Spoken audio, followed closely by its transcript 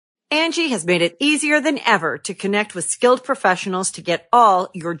Angie has made it easier than ever to connect with skilled professionals to get all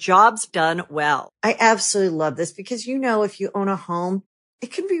your jobs done well. I absolutely love this because, if you own a home,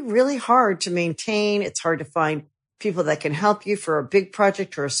 it can be really hard to maintain. It's hard to find people that can help you for a big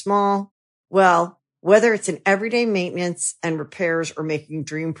project or a small. Well, whether it's in everyday maintenance and repairs or making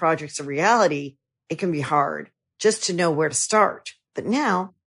dream projects a reality, it can be hard just to know where to start. But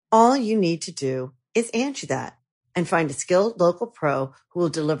now all you need to do is Angie that and find a skilled local pro who will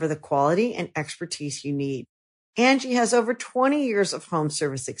deliver the quality and expertise you need. Angie has over 20 years of home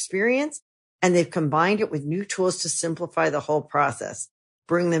service experience, and they've combined it with new tools to simplify the whole process.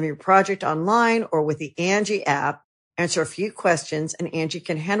 Bring them your project online or with the Angie app, answer a few questions, and Angie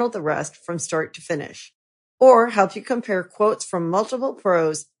can handle the rest from start to finish. Or help you compare quotes from multiple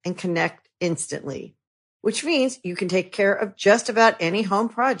pros and connect instantly, which means you can take care of just about any home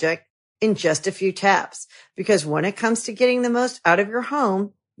project in just a few taps. Because when it comes to getting the most out of your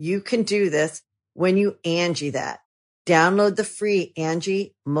home, you can do this when you Angie that. Download the free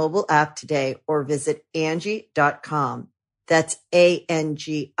Angie mobile app today or visit Angie.com. That's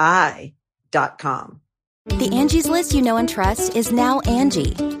ANGI.com. The Angie's List you know and trust is now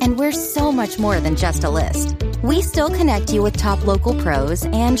Angie, and we're so much more than just a list. We still connect you with top local pros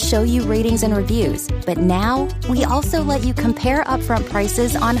and show you ratings and reviews, but now we also let you compare upfront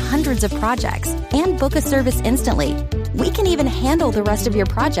prices on hundreds of projects and book a service instantly. We can even handle the rest of your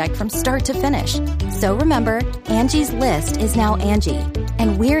project from start to finish. So remember, Angie's List is now Angie,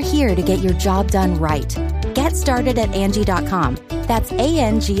 and we're here to get your job done right. Get started at Angie.com. That's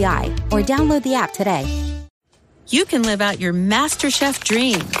ANGI, or download the app today. You can live out your MasterChef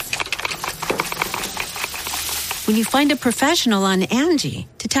dreams when you find a professional on Angie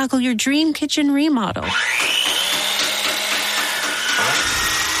to tackle your dream kitchen remodel.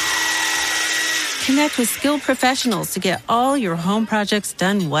 Connect with skilled professionals to get all your home projects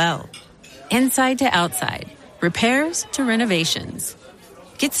done well. Inside to outside, repairs to renovations.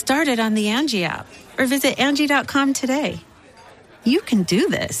 Get started on the Angie app or visit Angie.com today. You can do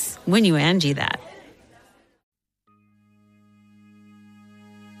this when you Angie that.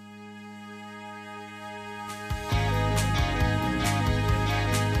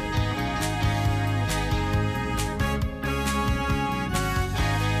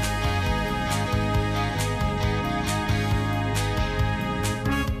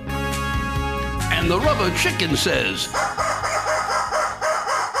 And the rubber chicken says,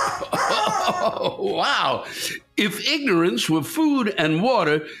 oh, wow. If ignorance were food and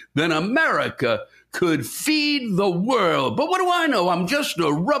water, then America could feed the world. But what do I know? I'm just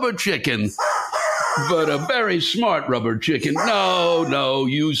a rubber chicken, but a very smart rubber chicken. No,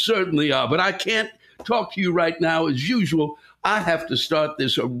 you certainly are. But I can't talk to you right now as usual. I have to start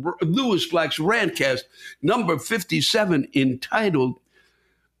this Lewis Black's Rantcast number 57 entitled,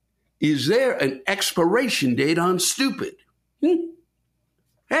 Is There an Expiration Date on Stupid?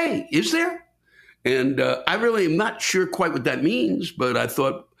 Hey, is there? And I really am not sure quite what that means, but I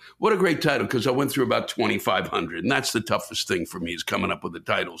thought, what a great title, because I went through about 2,500, and that's the toughest thing for me is coming up with a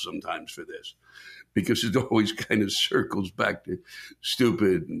title sometimes for this, because it always kind of circles back to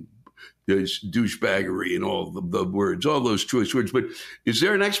stupid and douchebaggery and all the words, all those choice words. But is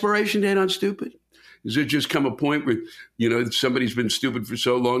there an expiration date on stupid? Is there just come a point where, somebody's been stupid for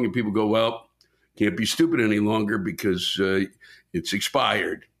so long and people go, well, can't be stupid any longer because it's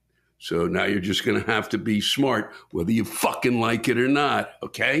expired. So now you're just going to have to be smart, whether you fucking like it or not,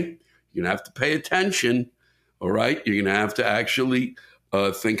 okay? You're going to have to pay attention, all right? You're going to have to actually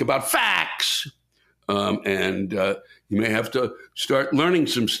think about facts. And you may have to start learning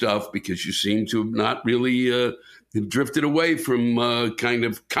some stuff because you seem to have not really have drifted away from kind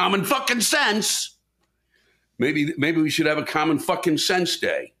of common fucking sense. Maybe we should have a common fucking sense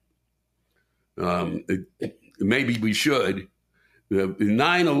day. Maybe we should.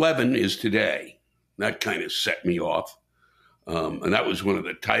 9/11 is today. That kind of set me off. And that was one of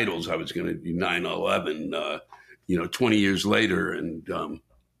the titles I was going to do, 9/11, 20 years later. And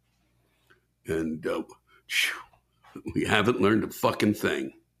we haven't learned a fucking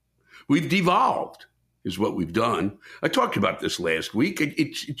thing. We've devolved is what we've done. I talked about this last week.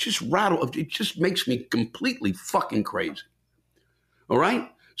 It just rattled. It just makes me completely fucking crazy. All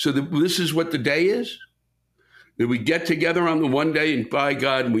right? So this is what the day is? That we get together on the one day and by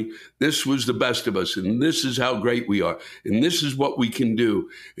God, this was the best of us. And this is how great we are. And this is what we can do.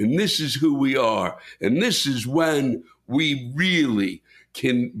 And this is who we are. And this is when we really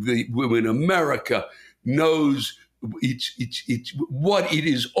when America knows it's what it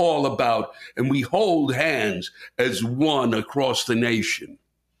is all about. And we hold hands as one across the nation.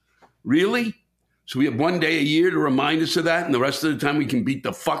 Really? So we have one day a year to remind us of that, and the rest of the time we can beat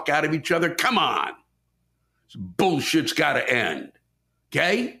the fuck out of each other? Come on. This bullshit's got to end.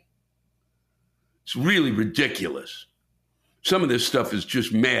 Okay? It's really ridiculous. Some of this stuff is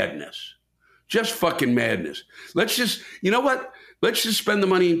just madness. Just fucking madness. Let's just, you know what? Let's just spend the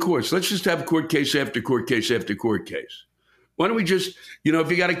money in courts. Let's just have court case after court case after court case. Why don't we just,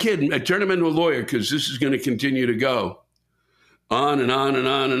 if you got a kid, turn him into a lawyer, because this is going to continue to go on and on and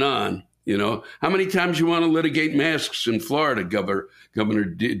on and on. How many times you want to litigate masks in Florida, Governor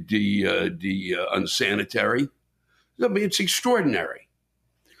unsanitary? I mean, it's extraordinary.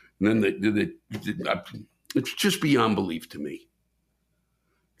 And then it's just beyond belief to me.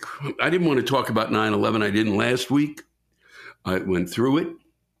 I didn't want to talk about 9/11. I didn't last week. I went through it.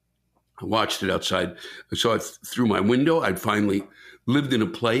 I watched it outside. I saw it through my window. I'd finally lived in a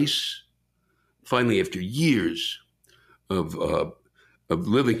place, finally after years of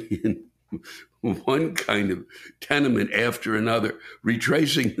living in one kind of tenement after another,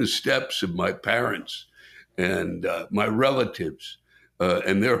 retracing the steps of my parents and my relatives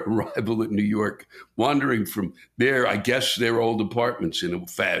and their arrival in New York, wandering from their old apartments in a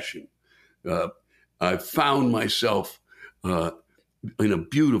fashion. I found myself in a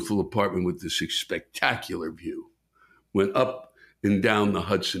beautiful apartment with this spectacular view. Went up and down the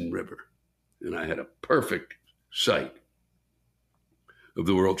Hudson River, and I had a perfect sight of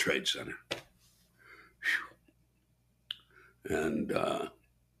the World Trade Center. Whew. And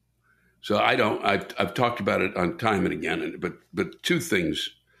so I've talked about it on time and again, but two things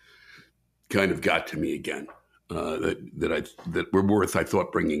kind of got to me again that were worth, I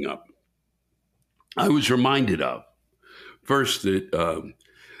thought, bringing up. I was reminded of, first, that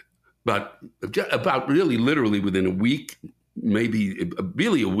about really literally within a week, maybe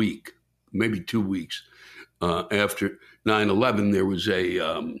really a week, maybe 2 weeks after 9/11, there was a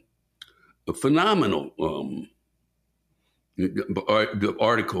phenomenal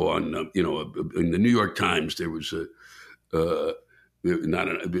article on in the New York Times. There was I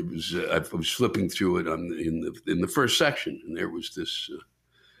was flipping through it in the first section, and there was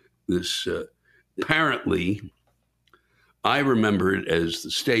this apparently, I remember it as the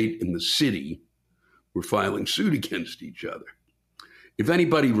state and the city were filing suit against each other. If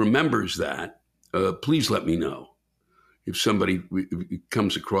anybody remembers that, please let me know. If somebody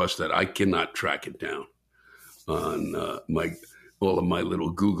comes across that, I cannot track it down on all of my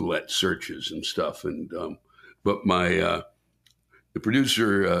little Googleette searches and stuff. But the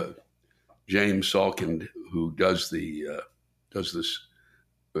producer James Salkind, who does this.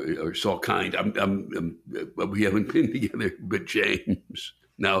 Or Salkind. We haven't been together, but James.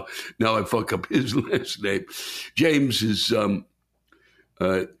 Now I fuck up his last name. James is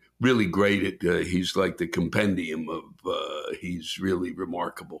really great at. He's like the compendium of. He's really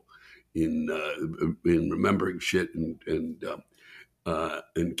remarkable in remembering shit and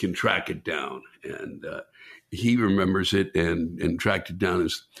can track it down. And he remembers it and tracked it down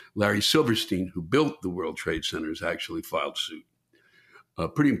as Larry Silverstein, who built the World Trade Centers, actually filed suit.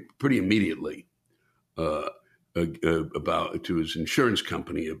 Pretty immediately about to his insurance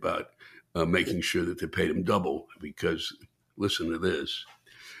company about making sure that they paid him double, because listen to this: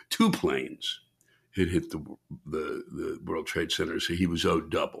 2 planes had hit the World Trade Center, so he was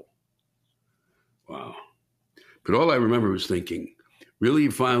owed double. Wow! But all I remember was thinking, really,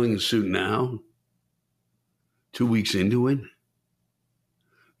 you're filing a suit now? 2 weeks into it?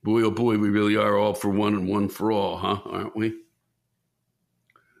 Boy, oh boy, we really are all for one and one for all, huh? Aren't we?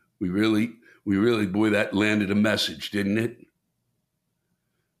 We really, boy, that landed a message, didn't it?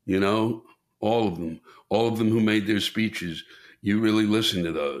 All of them who made their speeches, you really listened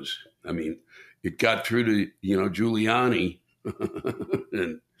to those. I mean, it got through to, Giuliani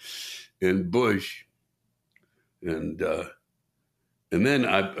and Bush. And then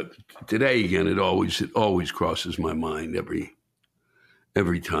today again, it always crosses my mind every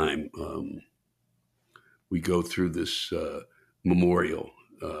time we go through this memorial.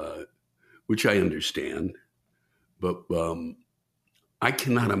 Which I understand, but I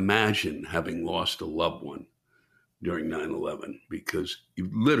cannot imagine having lost a loved one during 9/11, because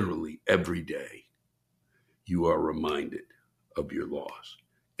literally every day you are reminded of your loss.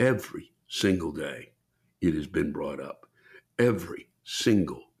 Every single day it has been brought up. Every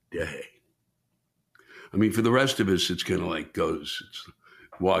single day. I mean, for the rest of us, it's kind of like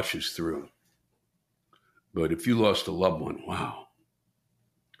washes through. But if you lost a loved one, wow.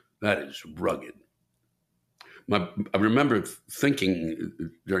 That is rugged. I remember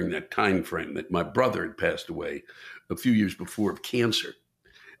thinking during that time frame that my brother had passed away a few years before of cancer,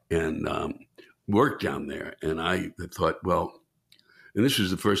 and worked down there. And I thought, well, and this was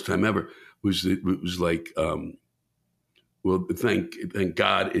the first time ever, was that it was like, well, thank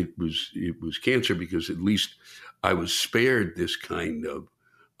God it was cancer, because at least I was spared this kind of,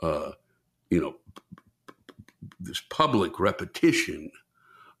 this public repetition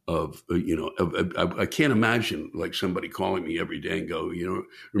of, I can't imagine like somebody calling me every day and go,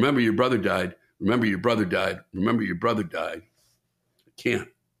 remember your brother died, remember your brother died, remember your brother died. I can't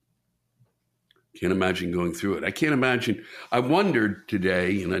imagine going through it. I can't imagine. I wondered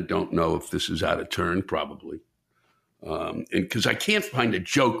today, and I don't know if this is out of turn, probably, and because I can't find a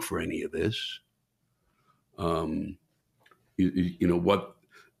joke for any of this. What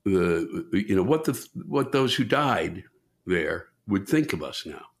those who died there would think of us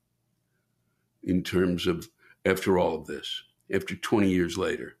now, in terms of, after all of this, after 20 years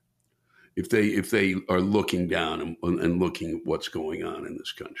later, if they are looking down and looking at what's going on in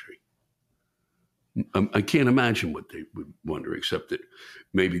this country. I can't imagine what they would wonder, except that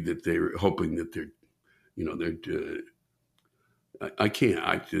maybe that they're hoping that I can't.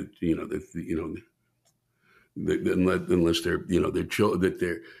 Unless they're,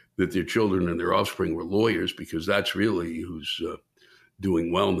 that their children and their offspring were lawyers, because that's really who's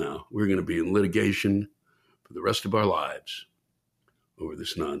doing well now. We're going to be in litigation for the rest of our lives over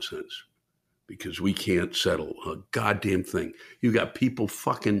this nonsense, because we can't settle a goddamn thing. You got people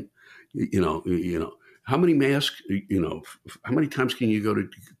fucking. How many masks, how many times can you go to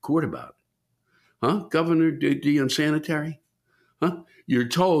court about it? Huh? Governor, the unsanitary? Huh? You're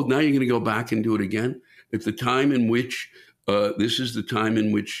told now you're going to go back and do it again at the time in which, this is the time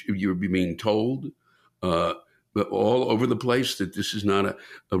in which you're being told, all over the place, that this is not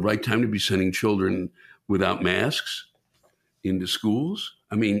a right time to be sending children without masks into schools.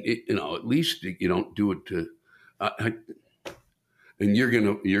 I mean, at least you don't do it to, and you're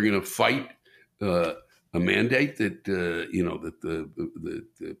gonna fight a mandate that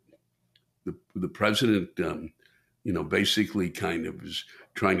that the president basically kind of is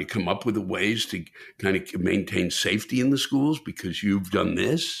trying to come up with the ways to kind of maintain safety in the schools, because you've done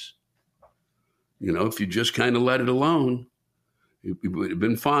this. If you just kind of let it alone, it would have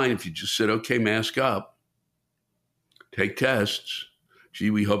been fine if you just said, okay, mask up, take tests.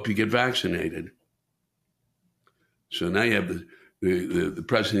 Gee, we hope you get vaccinated. So now you have the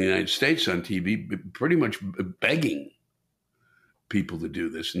president of the United States on TV pretty much begging people to do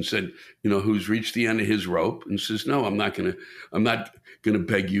this, and said, who's reached the end of his rope and says, no, I'm not gonna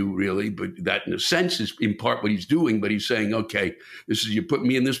beg you really, but that in a sense is in part what he's doing, but he's saying, okay, you put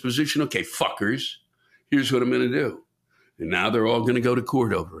me in this position. Okay, fuckers, here's what I'm going to do. And now they're all going to go to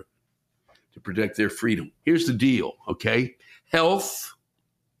court over it to protect their freedom. Here's the deal. Okay. Health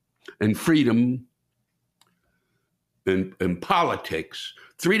and freedom and politics,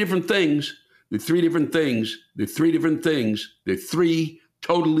 three different things. They're three different things. They're three different things. They're three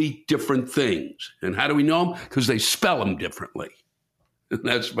totally different things. And how do we know them? Because they spell them differently. And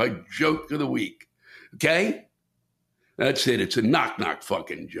that's my joke of the week. Okay? That's it. It's a knock-knock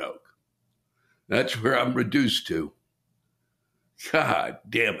fucking joke. That's where I'm reduced to. God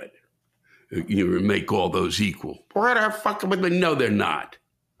damn it. You make all those equal. Where the fuck am I? No, they're not.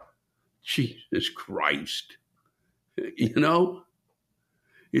 Jesus Christ. It's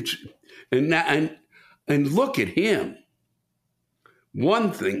and look at him.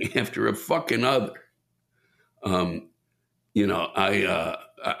 One thing after a fucking other. He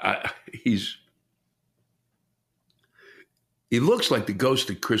looks like the ghost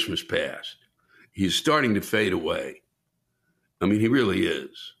of Christmas past. He's starting to fade away. I mean, he really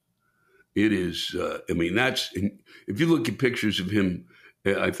is. It is. If you look at pictures of him,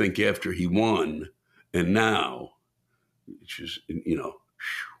 I think after he won and now, it's just,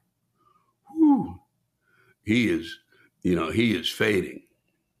 he is fading,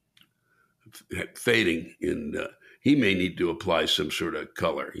 and he may need to apply some sort of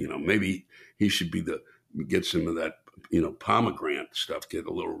color. Maybe he should get some of that, pomegranate stuff, get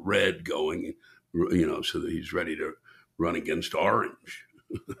a little red going, so that he's ready to run against orange.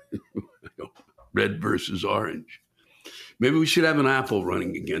 Red versus orange. Maybe we should have an apple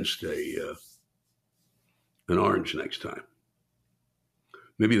running against an orange next time.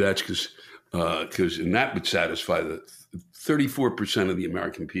 Maybe that's because and that would satisfy the 34% of the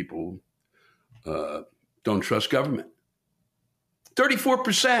American people don't trust government.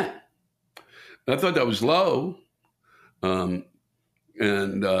 34%. I thought that was low, and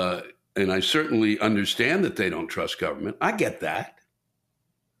I certainly understand that they don't trust government. I get that.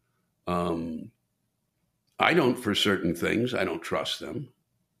 I don't for certain things. I don't trust them.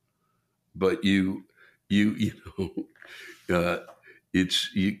 But you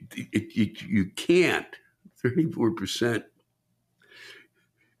can't. 34%.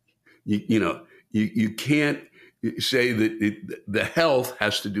 you can't say that the health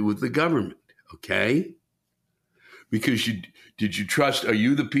has to do with the government, okay? Because did you trust? Are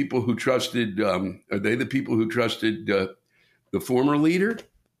you the people who trusted? Are they the people who trusted the former leader?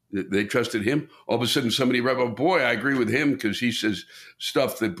 They trusted him. All of a sudden, somebody wrote, "Oh boy, I agree with him because he says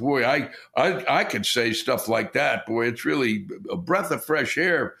stuff that boy, I could say stuff like that. Boy, it's really a breath of fresh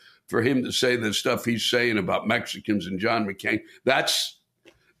air for him to say the stuff he's saying about Mexicans and John McCain." That's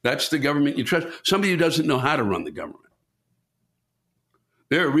the government you trust. Somebody who doesn't know how to run the government.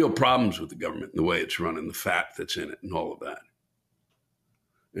 There are real problems with the government and the way it's run and the fat that's in it and all of that.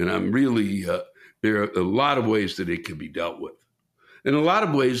 And I'm really, there are a lot of ways that it can be dealt with. In a lot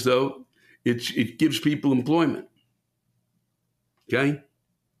of ways, though, it gives people employment. Okay?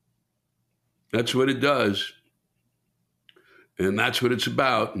 That's what it does. And that's what it's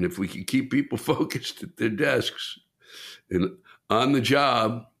about. And if we can keep people focused at their desks and on the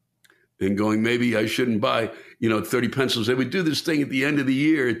job and going, maybe I shouldn't buy, 30 pencils. They would do this thing at the end of the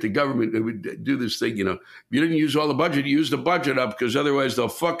year at the government. They would do this thing, if you didn't use all the budget, use the budget up because otherwise they'll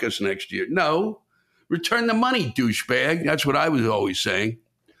fuck us next year. No, return the money, douchebag. That's what I was always saying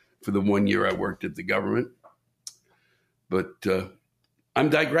for the 1 year I worked at the government. But I'm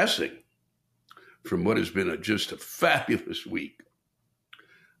digressing from what has been just a fabulous week.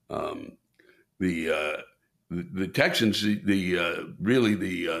 The Texans,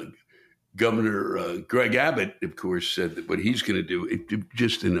 Governor Greg Abbott, of course, said that what he's going to do,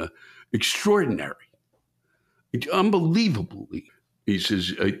 just in a extraordinary, unbelievably, he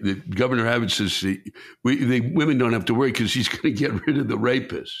says, Governor Abbott says, the women don't have to worry because he's going to get rid of the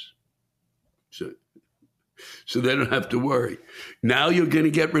rapists. So they don't have to worry. Now you're going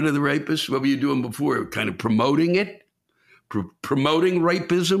to get rid of the rapists? What were you doing before? Kind of promoting it? Promoting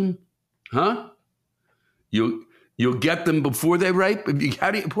rapism? Huh? You'll get them before they rape?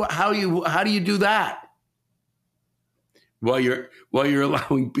 How do you do that? While you're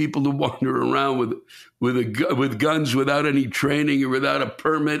allowing people to wander around with guns without any training or without a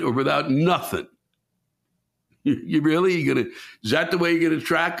permit or without nothing. Is that the way you're gonna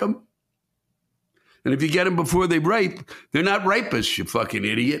track them? And if you get them before they rape, they're not rapists, you fucking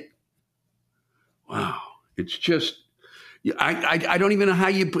idiot. Wow, it's just I don't even know how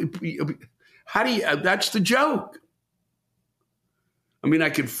do you. That's the joke. I mean,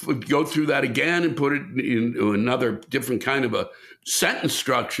 I could go through that again and put it into another different kind of a sentence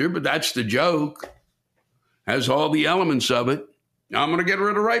structure, but that's the joke. Has all the elements of it. I'm going to get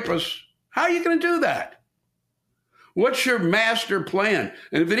rid of rapists. How are you going to do that? What's your master plan?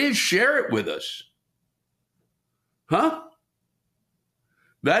 And if it is, share it with us. Huh?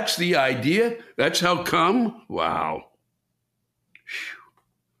 That's the idea? That's how come? Wow.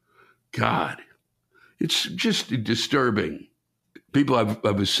 God, it's just disturbing. People,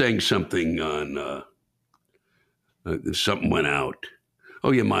 I was saying something on, something went out.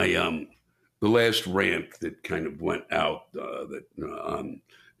 Oh yeah, my, the last rant that kind of went out, on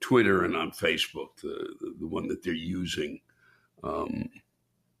Twitter and on Facebook, the one that they're using. And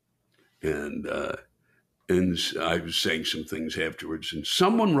I was saying some things afterwards and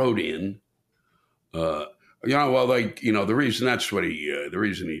someone wrote in, the reason that's what the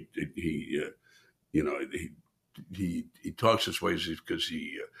reason he talks this way is because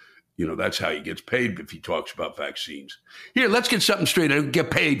he that's how he gets paid if he talks about vaccines. Here, let's get something straight. I don't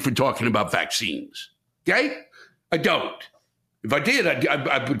get paid for talking about vaccines. Okay? I don't. If I did,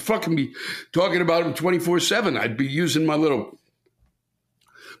 I would fucking be talking about them 24/7. I'd be using my little,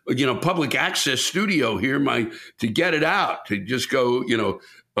 public access studio here, to get it out, to just go,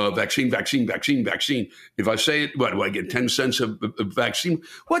 vaccine. If I say it, what do I get? 10 cents of vaccine?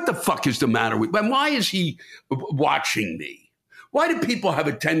 What the fuck is the matter with? And why is he watching me? Why do people have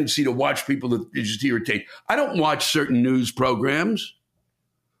a tendency to watch people that just irritate? I don't watch certain news programs,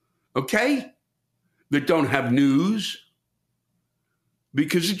 okay, that don't have news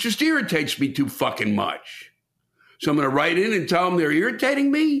because it just irritates me too fucking much. So I'm going to write in and tell them they're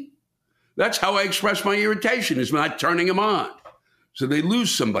irritating me. That's how I express my irritation, is not turning them on. So they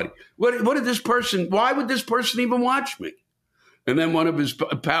lose somebody. Why would this person even watch me? And then one of his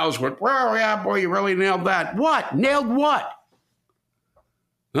pals went, well, yeah, boy, you really nailed that. What? Nailed what?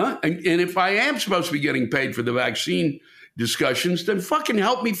 Huh? And if I am supposed to be getting paid for the vaccine discussions, then fucking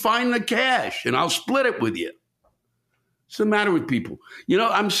help me find the cash and I'll split it with you. What's the matter with people?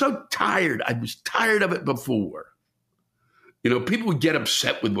 I'm so tired. I was tired of it before. People would get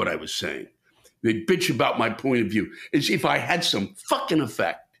upset with what I was saying. They'd bitch about my point of view as if I had some fucking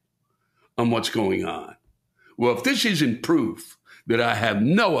effect on what's going on. Well, if this isn't proof that I have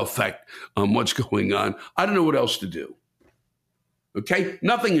no effect on what's going on, I don't know what else to do. Okay?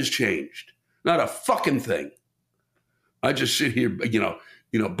 Nothing has changed. Not a fucking thing. I just sit here,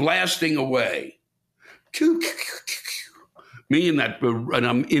 blasting away. Me and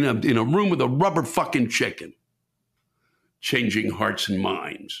I'm in a room with a rubber fucking chicken, changing hearts and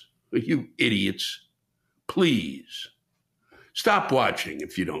minds. You idiots, please stop watching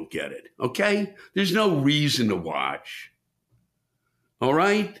if you don't get it. Okay? There's no reason to watch. All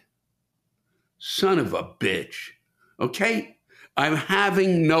right? Son of a bitch. Okay? I'm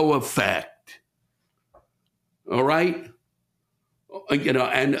having no effect. All right?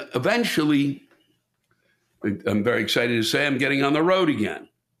 And eventually, I'm very excited to say I'm getting on the road again.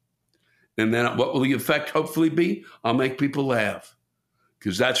 And then what will the effect hopefully be? I'll make people laugh,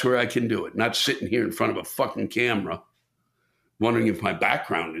 because that's where I can do it. Not sitting here in front of a fucking camera wondering if my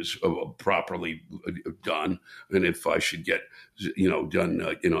background is properly done and if I should get, done,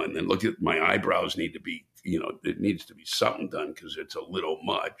 and then look at my eyebrows need to be, it needs to be something done because it's a little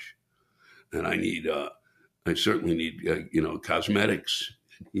much. And I certainly need, cosmetics.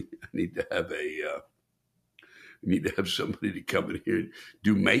 I need to have somebody to come in here and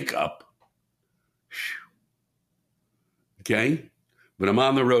do makeup. Okay? But I'm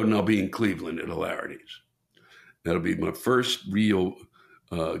on the road and I'll be in Cleveland at Hilarities. That'll be my first real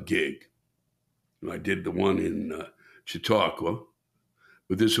gig. I did the one in Chautauqua,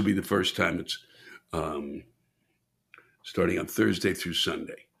 but this will be the first time it's starting on Thursday through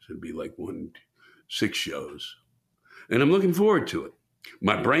Sunday. So it'll be like 6 shows. And I'm looking forward to it.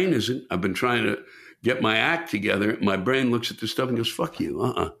 My brain isn't. I've been trying to get my act together. My brain looks at this stuff and goes, fuck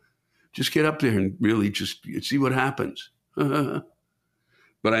you. Just get up there and really just see what happens.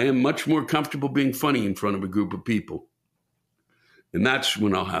 But I am much more comfortable being funny in front of a group of people. And that's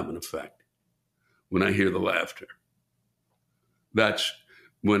when I'll have an effect. When I hear the laughter. That's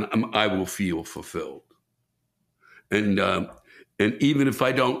when I will feel fulfilled. And even if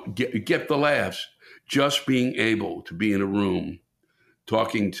I don't get the laughs, just being able to be in a room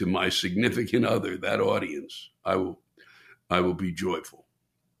talking to my significant other, that audience, I will be joyful.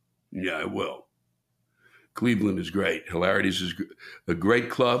 Yeah, I will. Cleveland is great. Hilarities is a great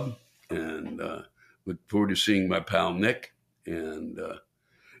club, and look forward to seeing my pal Nick. And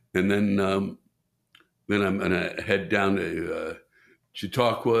then I'm going to head down to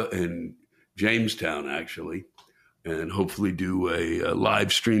Chautauqua and Jamestown, actually, and hopefully do a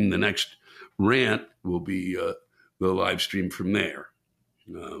live stream. The next rant will be the live stream from there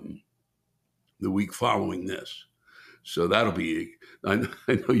the week following this. So that'll be, I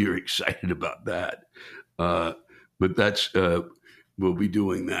know you're excited about that. But that's, we'll be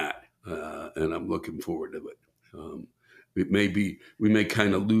doing that. And I'm looking forward to it. We may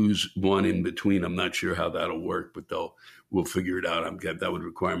kind of lose one in between. I'm not sure how that'll work, but we'll figure it out. That would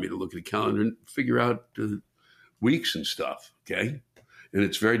require me to look at the calendar and figure out weeks and stuff. Okay. And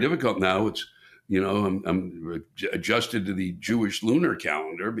it's very difficult now. It's, I'm adjusted to the Jewish lunar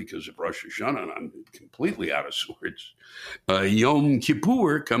calendar because of Rosh Hashanah, and I'm completely out of sorts. Yom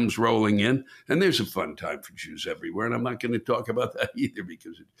Kippur comes rolling in, and there's a fun time for Jews everywhere, and I'm not going to talk about that either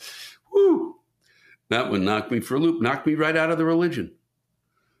because that one knocked me for a loop, knocked me right out of the religion.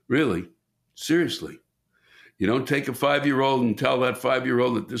 Really, seriously. You don't take a 5-year-old and tell that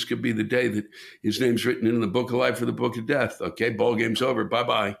 5-year-old that this could be the day that his name's written in the book of life or the book of death. Okay, ball game's over,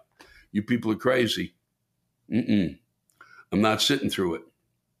 bye-bye. You people are crazy. I'm not sitting through it.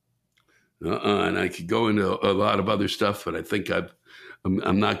 And I could go into a lot of other stuff, but I think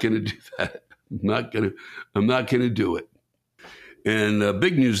I'm not going to do that. I'm not going to do it. And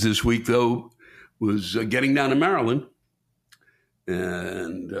big news this week, though, was getting down to Maryland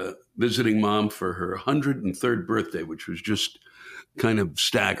and visiting Mom for her 103rd birthday, which was just kind of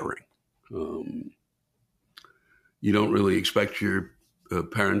staggering. You don't really expect your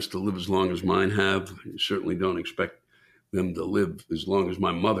parents to live as long as mine have. You certainly don't expect them to live as long as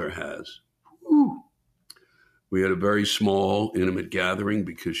my mother has. Whew. We had a very small, intimate gathering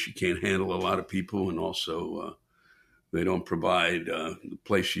because she can't handle a lot of people, and also they don't provide. The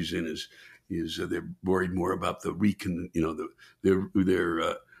place she's in is they're worried more about they're working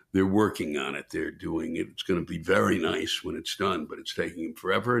on it. They're doing it. It's going to be very nice when it's done, but it's taking them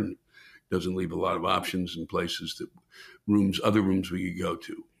forever and doesn't leave a lot of options in places other rooms we could go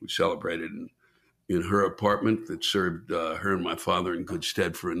to. We celebrated in her apartment that served her and my father in good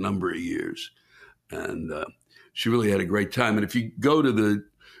stead for a number of years. And she really had a great time. And if you go to the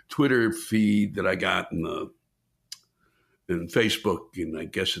Twitter feed that I got in Facebook, and I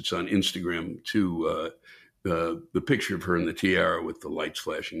guess it's on Instagram too, the picture of her in the tiara with the lights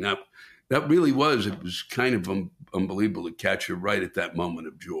flashing. That really it was kind of unbelievable to catch her right at that moment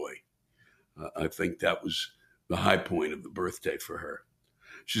of joy. I think that was the high point of the birthday for her.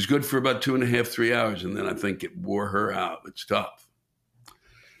 She's good for about 2.5, 3 hours, and then I think it wore her out. It's tough.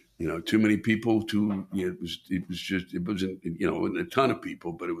 Too many people. It wasn't a ton of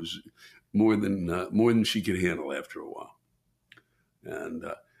people, but it was more than she could handle after a while. And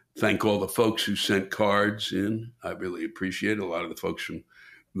thank all the folks who sent cards in. I really appreciate it. A lot of the folks from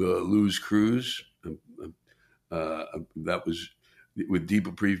the Lou's Cruise. That was with deep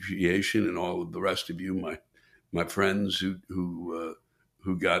appreciation, and all of the rest of you, my friends who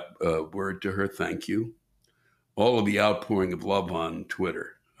got word to her. Thank you. All of the outpouring of love on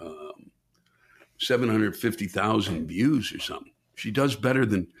Twitter. 750,000 views or something. She does better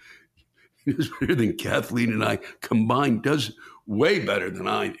than Kathleen and I combined. Does way better than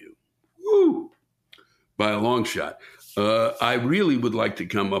I do. Woo! By a long shot. I really would like to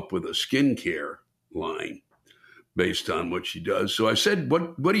come up with a skincare line based on what she does. So I said,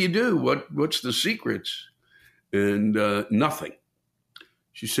 what do you do? What's the secrets? And nothing.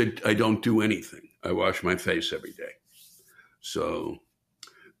 She said, I don't do anything. I wash my face every day. So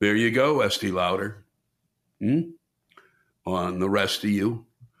there you go, Estee Lauder. On the rest of you,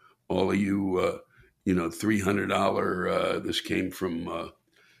 all of you, $300. This came from,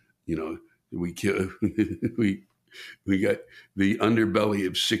 we got the underbelly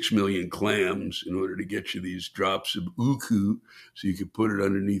of 6 million clams in order to get you these drops of uku, so you could put it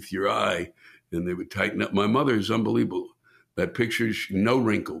underneath your eye, and they would tighten up. My mother is unbelievable. That picture, no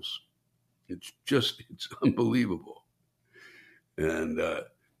wrinkles. It's unbelievable. And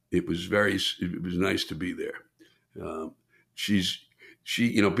it was nice to be there.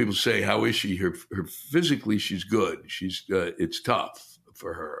 People say, how is she? Her physically, she's good. It's tough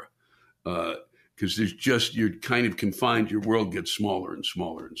for her. Because you're kind of confined, your world gets smaller and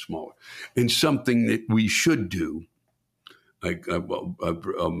smaller and smaller. And something that we should do, I'm going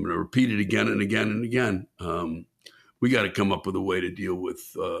to repeat it again and again and again. We got to come up with a way to deal with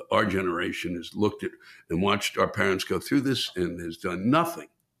our generation has looked at and watched our parents go through this and has done nothing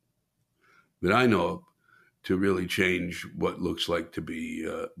that I know of to really change what looks like to be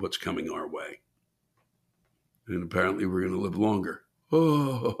what's coming our way. And apparently we're going to live longer.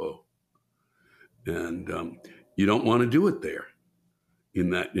 Oh. And you don't want to do it there. In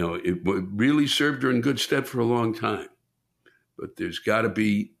that, it really served her in good stead for a long time. But there's got to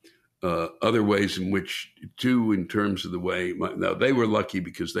be other ways in which, too, in terms of the way. Now, they were lucky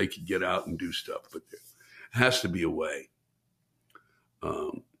because they could get out and do stuff, but there has to be a way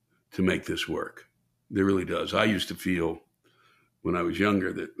to make this work. There really does. I used to feel when I was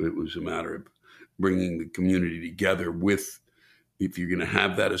younger that it was a matter of bringing the community together with, if you're going to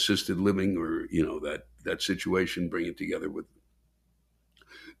have that assisted living or, that situation, bring it together with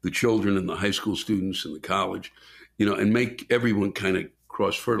the children and the high school students and the college, and make everyone kind of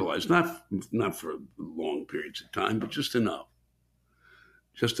cross-fertilize, not for long periods of time, but just enough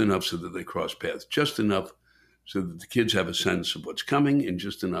so that they cross paths, just enough so that the kids have a sense of what's coming, and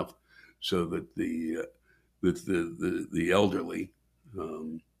just enough so that the elderly,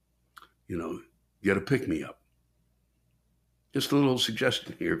 get a pick-me-up. Just a little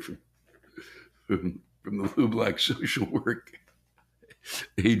suggestion here from the Blue Black Social Work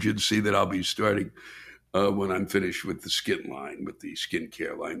Agency that I'll be starting when I'm finished with the skin line, with the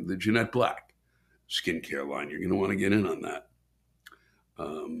skincare line, the Jeanette Black skincare line. You're going to want to get in on that.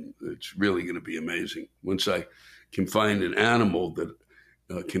 It's really going to be amazing. Once I can find an animal that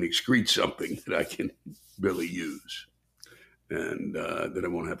can excrete something that I can really use, and that I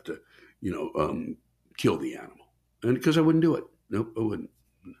won't have to, kill the animal. And because I wouldn't do it. Nope, I wouldn't.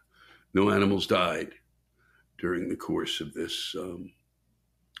 No animals died during the course of this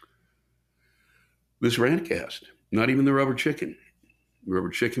this rantcast. Not even the rubber chicken. The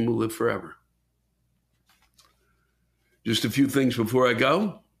rubber chicken will live forever. Just a few things before I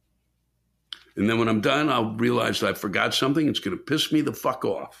go. And then when I'm done, I'll realize I forgot something. It's going to piss me the fuck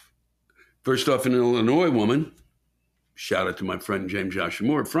off. First off, an Illinois woman. Shout out to my friend James Joshua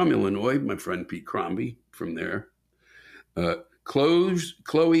Moore from Illinois. My friend Pete Crombie from there. Chloe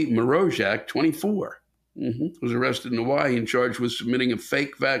Morozak, 24, was arrested in Hawaii and charged with submitting a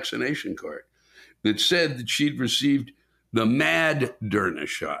fake vaccination card that said that she'd received the Moderna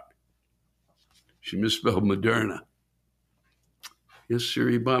shot. She misspelled Moderna. Yes,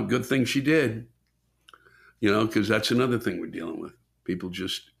 sir, Bob. Good thing she did. Because that's another thing we're dealing with. People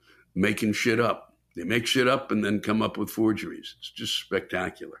just making shit up. They make shit up and then come up with forgeries. It's just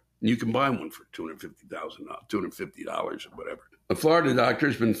spectacular. And you can buy one for $250 or whatever. A Florida doctor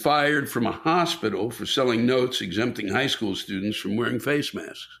has been fired from a hospital for selling notes exempting high school students from wearing face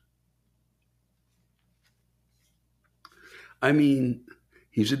masks. I mean,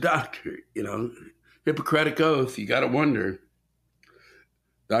 he's a doctor, Hippocratic oath, you got to wonder.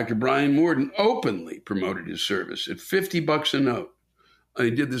 Dr. Brian Morden openly promoted his service at $50 a note.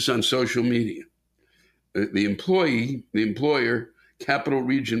 He did this on social media. The employer, Capital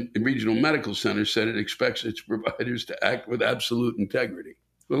Regional Medical Center, said it expects its providers to act with absolute integrity.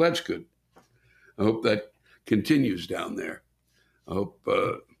 Well, that's good. I hope that continues down there. I hope,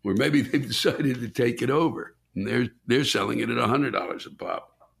 or maybe they've decided to take it over, and they're selling it at $100 a pop.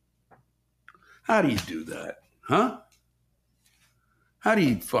 How do you do that, huh? How do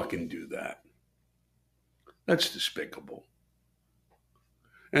you fucking do that? That's despicable.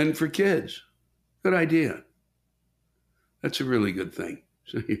 And for kids, good idea. That's a really good thing.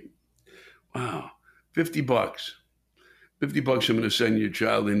 So, wow, $50. $50 I'm going to send your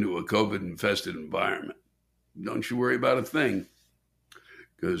child into a COVID-infested environment. Don't you worry about a thing,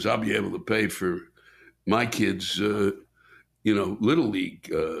 because I'll be able to pay for my kids' Little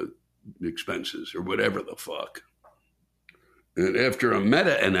League expenses or whatever the fuck. And after a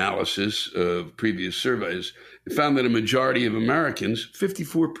meta-analysis of previous surveys, it found that a majority of Americans,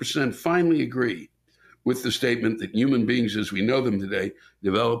 54%, finally agree with the statement that human beings as we know them today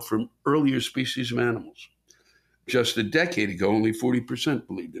developed from earlier species of animals. Just a decade ago, only 40%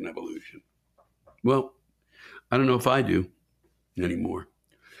 believed in evolution. Well, I don't know if I do anymore.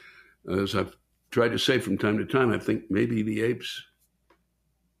 As I've tried to say from time to time, I think maybe the apes,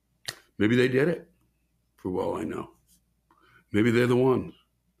 maybe they did it, for all I know. Maybe they're the ones.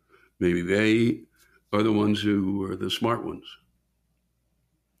 Maybe they are the ones who are the smart ones.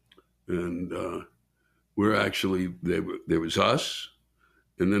 And we're actually, there was us,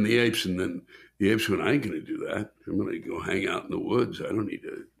 and then the apes, and then the apes went, I ain't going to do that. I'm going to go hang out in the woods. I don't need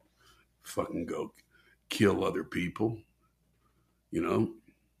to fucking go kill other people.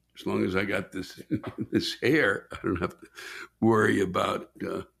 As long as I got this this hair, I don't have to worry about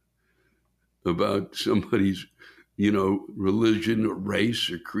somebody's religion or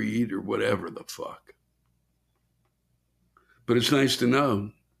race or creed or whatever the fuck. But it's nice to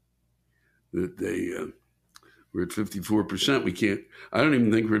know that we're at 54%. I don't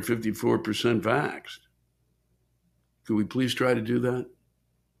even think we're at 54% vaxxed. Could we please try to do that?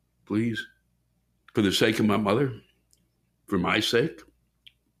 Please? For the sake of my mother? For my sake?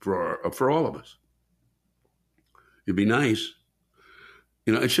 For all of us? It'd be nice.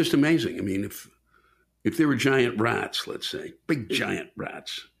 It's just amazing. I mean, if there were giant rats, let's say, big giant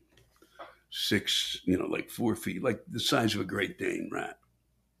rats, 6, like 4 feet, like the size of a Great Dane rat,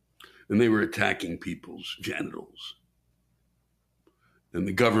 and they were attacking people's genitals, and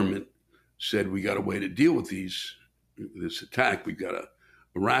the government said, we got a way to deal with this attack. We've got a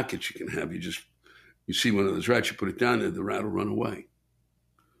racket you can have. You see one of those rats, you put it down there, the rat will run away.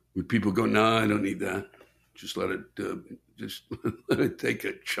 Would people go, no, I don't need that. Just let it take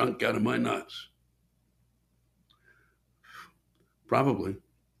a chunk out of my nuts. Probably,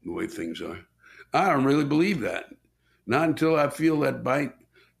 the way things are. I don't really believe that. Not until I feel that bite.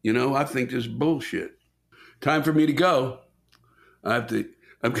 I think this is bullshit. Time for me to go. I've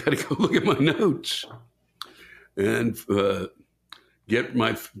got to go look at my notes and get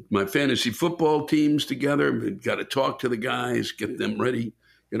my fantasy football teams together. I've got to talk to the guys, get them ready,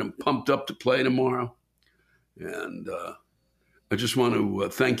 get them pumped up to play tomorrow. And I just want to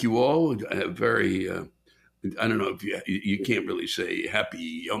thank you all. I have I don't know if you can't really say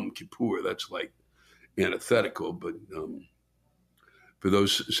Happy Yom Kippur. That's like antithetical, but for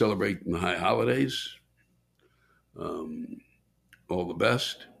those celebrating the high holidays, all the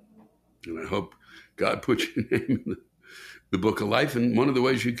best. And I hope God puts your name in the book of life. And one of the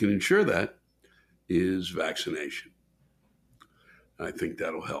ways you can ensure that is vaccination. I think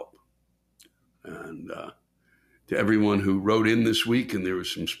that'll help. And to everyone who wrote in this week, and there were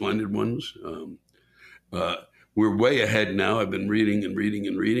some splendid ones, we're way ahead now. I've been reading and reading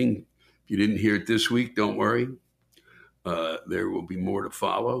and reading. If you didn't hear it this week, don't worry. There will be more to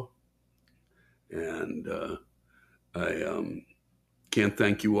follow. And I can't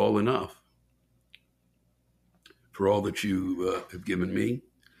thank you all enough for all that you have given me.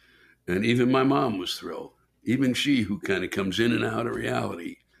 And even my mom was thrilled. Even she, who kind of comes in and out of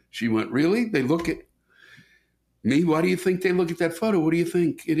reality, she went, really? They look at me? Why do you think they look at that photo? What do you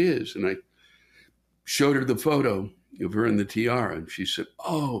think it is? And I showed her the photo of her in the tiara, and she said,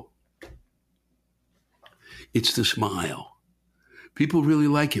 oh, it's the smile. People really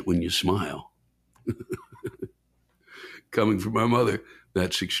like it when you smile. Coming from my mother,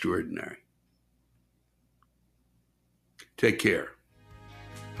 that's extraordinary. Take care.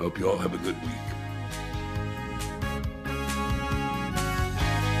 Hope you all have a good week.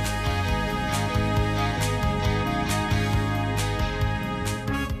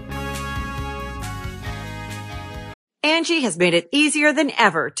 Angie has made it easier than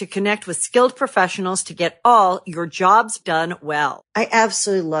ever to connect with skilled professionals to get all your jobs done well. I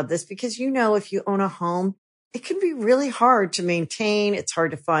absolutely love this because, if you own a home, it can be really hard to maintain. It's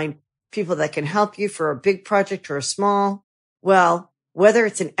hard to find people that can help you for a big project or a small. Well, whether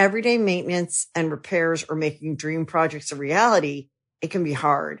it's in everyday maintenance and repairs or making dream projects a reality, it can be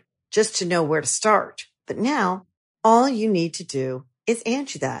hard just to know where to start. But now all you need to do is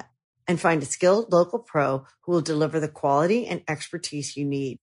Angie that and find a skilled local pro who will deliver the quality and expertise you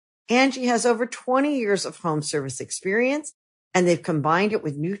need. Angie has over 20 years of home service experience, and they've combined it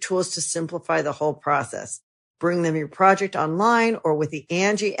with new tools to simplify the whole process. Bring them your project online or with the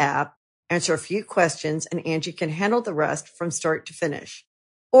Angie app, answer a few questions, and Angie can handle the rest from start to finish.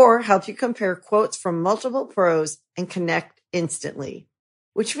 Or help you compare quotes from multiple pros and connect instantly,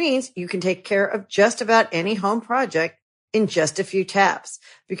 which means you can take care of just about any home project in just a few taps.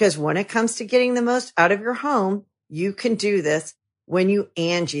 Because when it comes to getting the most out of your home, you can do this when you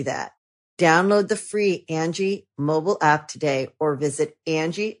Angie that. Download the free Angie mobile app today or visit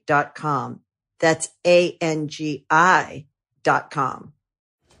Angie.com. That's ANGI.com.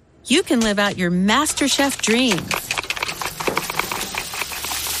 You can live out your MasterChef dreams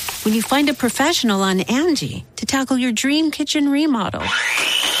when you find a professional on Angie to tackle your dream kitchen remodel.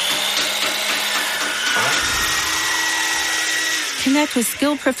 Connect with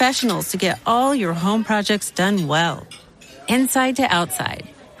skilled professionals to get all your home projects done well. Inside to outside,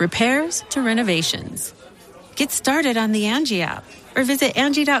 repairs to renovations. Get started on the Angie app or visit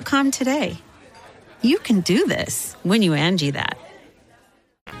Angie.com today. You can do this when you Angie that.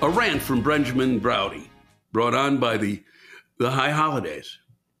 A rant from Benjamin Browdy, brought on by the high holidays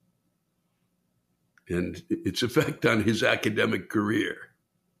and its effect on his academic career.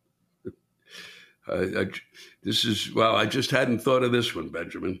 I just hadn't thought of this one,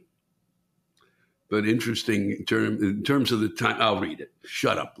 Benjamin. But interesting in terms of the time. I'll read it.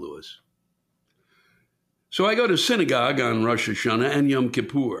 Shut up, Lewis. So I go to synagogue on Rosh Hashanah and Yom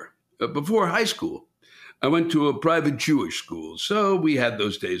Kippur. Before high school, I went to a private Jewish school, so we had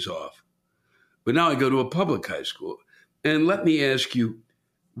those days off. But now I go to a public high school. And let me ask you,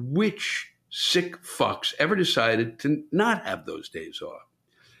 which sick fucks ever decided to not have those days off?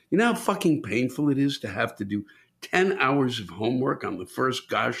 You know how fucking painful it is to have to do 10 hours of homework on the first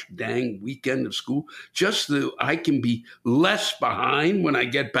gosh dang weekend of school just so I can be less behind when I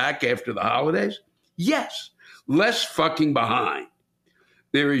get back after the holidays? Yes, less fucking behind.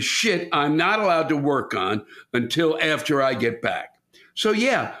 There is shit I'm not allowed to work on until after I get back. So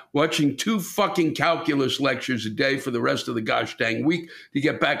yeah, watching 2 fucking calculus lectures a day for the rest of the gosh dang week to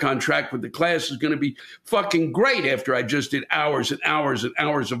get back on track with the class is going to be fucking great after I just did hours and hours and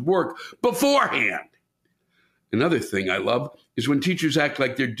hours of work beforehand. Another thing I love is when teachers act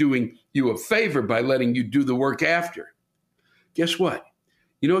like they're doing you a favor by letting you do the work after. Guess what?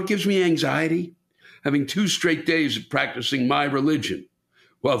 You know what gives me anxiety? Having 2 straight days of practicing my religion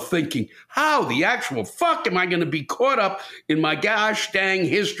while thinking, how the actual fuck am I going to be caught up in my gosh dang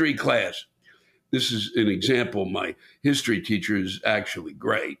history class? This is an example. My history teacher is actually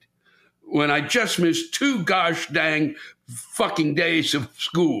great. When I just missed 2 gosh dang fucking days of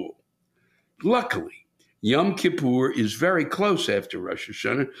school. Luckily, Yom Kippur is very close after Rosh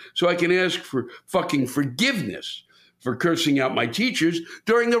Hashanah, so I can ask for fucking forgiveness for cursing out my teachers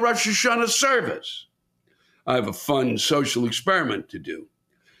during the Rosh Hashanah service. I have a fun social experiment to do.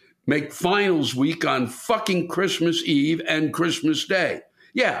 Make finals week on fucking Christmas Eve and Christmas Day.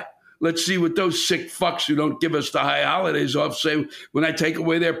 Yeah, let's see what those sick fucks who don't give us the high holidays off say when I take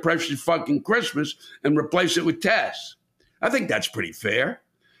away their precious fucking Christmas and replace it with tests. I think that's pretty fair.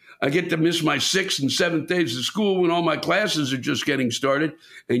 I get to miss my 6th and 7th days of school when all my classes are just getting started,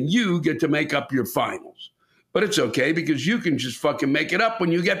 and you get to make up your finals. But it's okay because you can just fucking make it up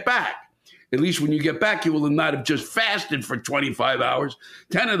when you get back. At least when you get back, you will not have just fasted for 25 hours,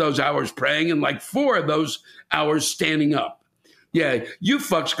 10 of those hours praying, and like 4 of those hours standing up. Yeah, you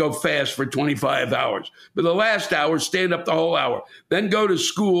fucks go fast for 25 hours. But the last hour, stand up the whole hour. Then go to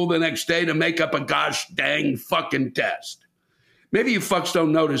school the next day to make up a gosh dang fucking test. Maybe you fucks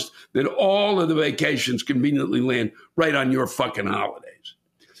don't notice that all of the vacations conveniently land right on your fucking holidays.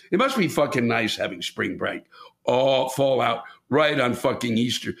 It must be fucking nice having spring break all fall out right on fucking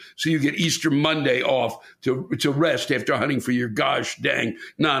Easter. So you get Easter Monday off to rest after hunting for your gosh dang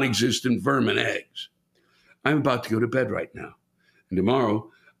non-existent vermin eggs. I'm about to go to bed right now. And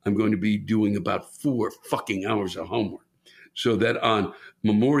tomorrow I'm going to be doing about 4 fucking hours of homework. So that on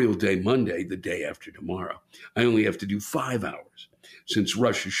Memorial Day Monday, the day after tomorrow, I only have to do 5 hours. Since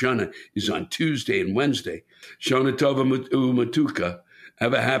Rosh Hashanah is on Tuesday and Wednesday, Shona Tova Umatuka,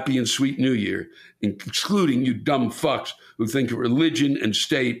 Have a happy and sweet New Year, excluding you dumb fucks who think religion and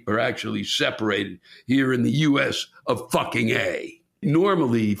state are actually separated here in the U.S. of fucking A.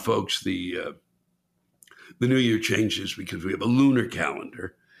 Normally, folks, the New Year changes because we have a lunar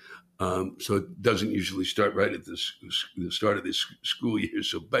calendar. So it doesn't usually start right at the start of this school year.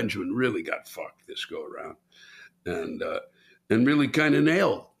 So Benjamin really got fucked this go around and really kind of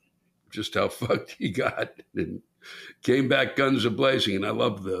nailed just how fucked he got and came back guns a-blazing. And I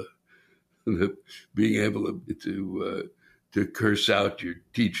love the being able to curse out your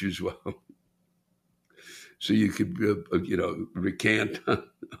teachers well. So you could, recant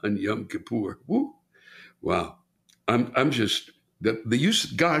on Yom Kippur. Woo. Wow. I'm just... The use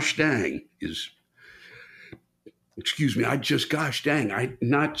of gosh dang is, gosh dang, I'd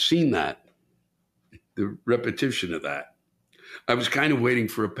not seen that, the repetition of that. I was kind of waiting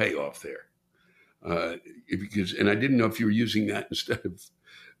for a payoff there. And I didn't know if you were using that instead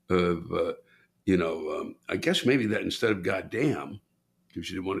of I guess maybe that instead of goddamn, because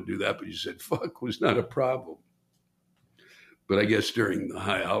you didn't want to do that, but you said fuck was not a problem. But I guess during the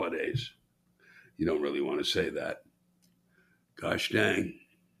high holidays, you don't really want to say that. Gosh dang.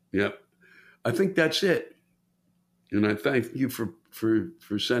 Yep. I think that's it. And I thank you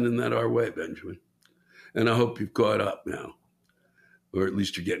for sending that our way, Benjamin. And I hope you've caught up now, or at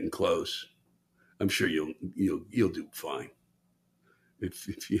least you're getting close. I'm sure you'll do fine.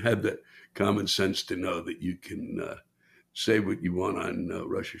 If you had the common sense to know that you can say what you want on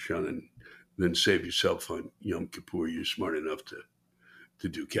Rosh Hashanah and then save yourself on Yom Kippur, you're smart enough to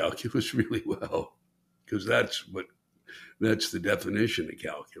do calculus really well, because that's the definition of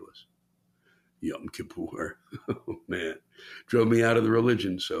calculus. Yom Kippur. Oh, man. Drove me out of the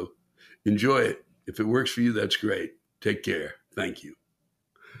religion, so enjoy it. If it works for you, that's great. Take care. Thank you.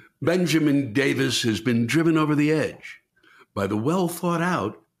 Benjamin Davis has been driven over the edge by the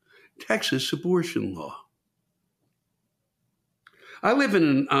well-thought-out Texas abortion law. I live in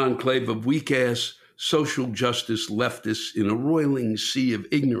an enclave of weak-ass social justice leftists in a roiling sea of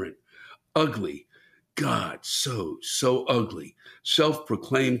ignorant, ugly, God, so ugly,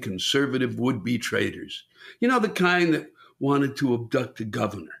 self-proclaimed conservative would-be traitors. You know, the kind that wanted to abduct a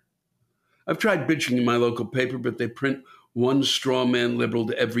governor. I've tried bitching in my local paper, but they print one straw man liberal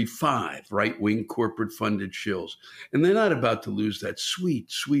to every 5 right-wing corporate-funded shills. And they're not about to lose that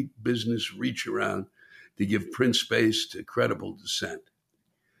sweet, sweet business reach around to give print space to credible dissent.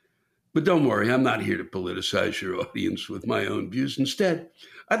 But don't worry, I'm not here to politicize your audience with my own views. Instead,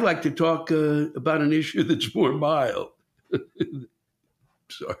 I'd like to talk about an issue that's more mild.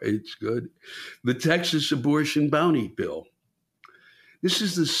 Sorry, it's good. The Texas Abortion Bounty Bill. This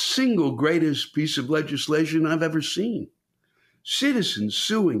is the single greatest piece of legislation I've ever seen. Citizens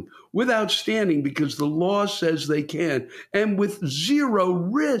suing without standing because the law says they can, and with zero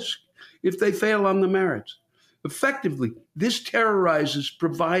risk if they fail on the merits. Effectively, this terrorizes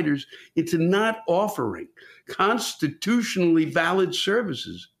providers into not offering constitutionally valid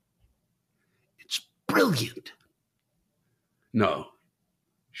services. It's brilliant. No,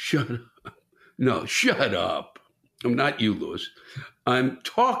 shut up. No, shut up. I'm not you, Louis. I'm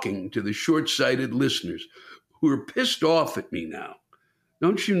talking to the short-sighted listeners who are pissed off at me now.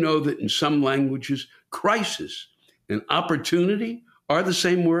 Don't you know that in some languages, crisis and opportunity are the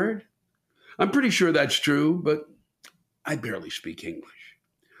same word? I'm pretty sure that's true, but I barely speak English.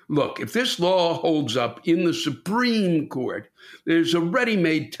 Look, if this law holds up in the Supreme Court, there's a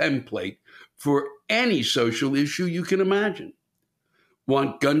ready-made template for any social issue you can imagine.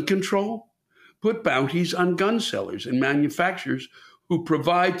 Want gun control? Put bounties on gun sellers and manufacturers who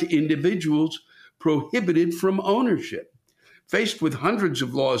provide to individuals prohibited from ownership. Faced with hundreds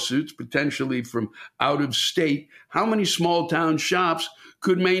of lawsuits, potentially from out of state, how many small town shops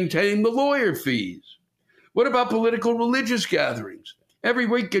could maintain the lawyer fees? What about political religious gatherings? Every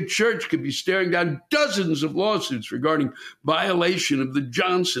week a church could be staring down dozens of lawsuits regarding violation of the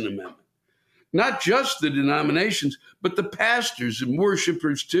Johnson Amendment. Not just the denominations, but the pastors and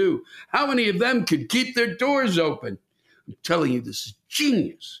worshipers too. How many of them could keep their doors open? I'm telling you, this is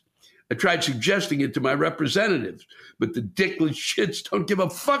genius. I tried suggesting it to my representatives, but the dickless shits don't give a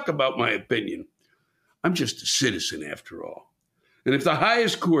fuck about my opinion. I'm just a citizen after all. And if the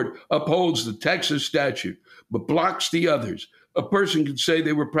highest court upholds the Texas statute but blocks the others, a person could say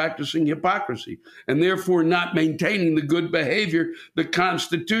they were practicing hypocrisy and therefore not maintaining the good behavior the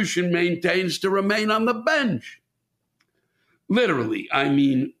Constitution maintains to remain on the bench. Literally, I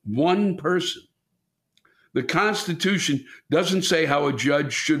mean one person. The Constitution doesn't say how a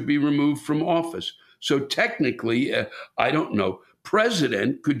judge should be removed from office. So technically,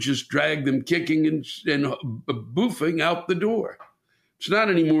 president could just drag them kicking and boofing out the door. It's not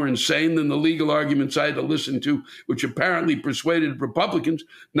any more insane than the legal arguments I had to listen to, which apparently persuaded Republicans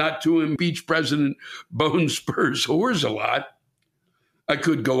not to impeach President Bone Spurs whores a lot. I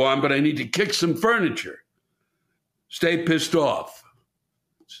could go on, but I need to kick some furniture. Stay pissed off.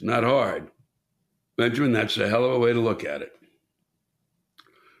 It's not hard. Benjamin, that's a hell of a way to look at it.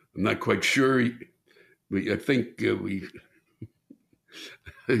 I'm not quite sure. I think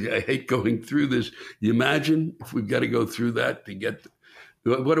I hate going through this. You imagine if we've got to go through that to get...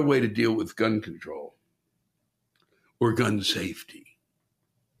 What a way to deal with gun control or gun safety.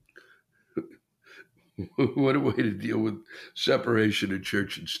 What a way to deal with separation of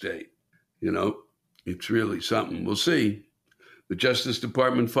church and state. You know, it's really something. We'll see. The Justice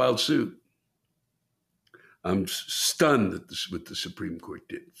Department filed suit. I'm stunned at this, what the Supreme Court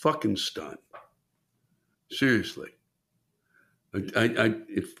did. Fucking stunned. Seriously. I'm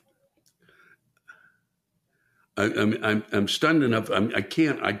stunned enough.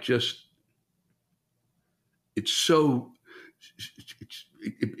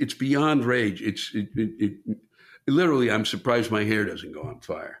 It's beyond rage. Literally, I'm surprised my hair doesn't go on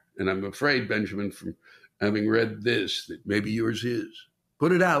fire. And I'm afraid, Benjamin, from having read this, that maybe yours is.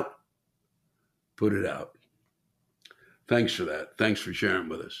 Put it out. Put it out. Thanks for that. Thanks for sharing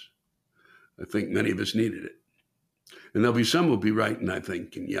with us. I think many of us needed it. And there'll be some who'll be writing, I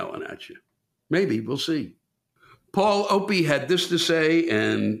think, and yelling at you. Maybe, we'll see. Paul Opie had this to say,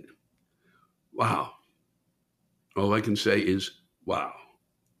 and wow. All I can say is, wow.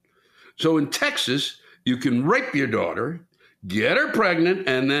 So in Texas, you can rape your daughter, get her pregnant,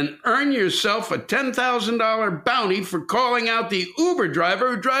 and then earn yourself a $10,000 bounty for calling out the Uber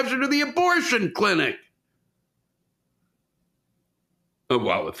driver who drives her to the abortion clinic.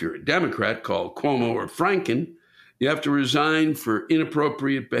 Well, if you're a Democrat called Cuomo or Franken, you have to resign for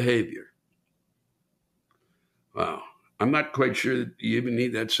inappropriate behavior. Wow. I'm not quite sure that you even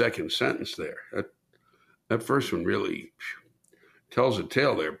need that second sentence there. That first one really tells a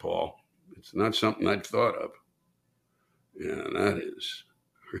tale there, Paul. It's not something I'd thought of. Yeah, that is,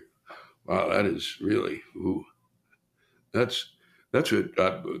 wow, that is really, ooh. That's what,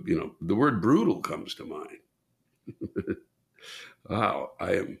 the word brutal comes to mind. Wow,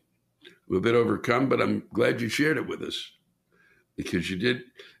 I am a bit overcome, but I'm glad you shared it with us because you did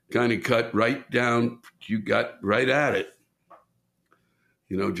kind of cut right down. You got right at it.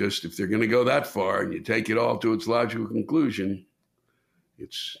 You know, just if they're going to go that far and you take it all to its logical conclusion,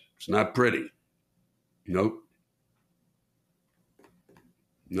 it's not pretty. Nope.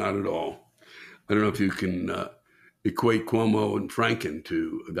 Not at all. I don't know if you can equate Cuomo and Franken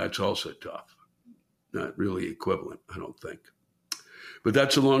to that's also tough. Not really equivalent, I don't think. But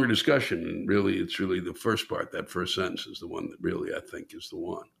that's a longer discussion, and really, it's really the first part. That first sentence is the one that really, I think, is the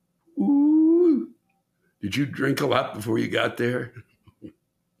one. Ooh. Did you drink a lot before you got there?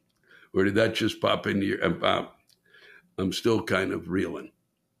 Or did that just pop into your... I'm still kind of reeling.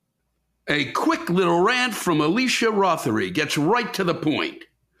 A quick little rant from Alicia Rothery gets right to the point.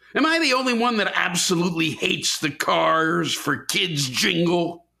 Am I the only one that absolutely hates the Cars for Kids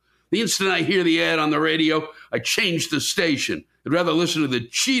jingle? The instant I hear the ad on the radio, I change the station. I'd rather listen to the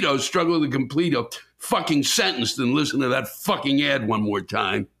Cheetos struggle to complete a fucking sentence than listen to that fucking ad one more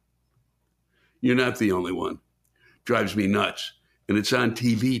time. You're not the only one. Drives me nuts. And it's on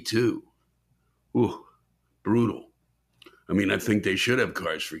TV, too. Ooh, brutal. I mean, I think they should have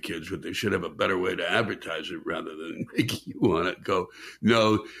Cars for Kids, but they should have a better way to advertise it rather than make you want to go,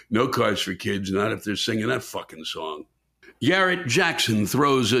 no Cars for Kids, not if they're singing that fucking song. Garrett Jackson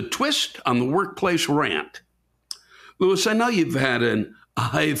throws a twist on the workplace rant. Louis, I know you've had an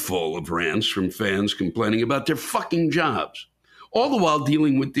eyeful of rants from fans complaining about their fucking jobs, all the while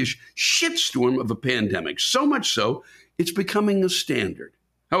dealing with this shitstorm of a pandemic, so much so it's becoming a standard.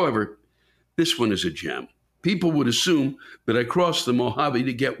 However, this one is a gem. People would assume that I crossed the Mojave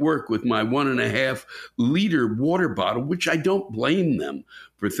to get work with my 1.5 liter water bottle, which I don't blame them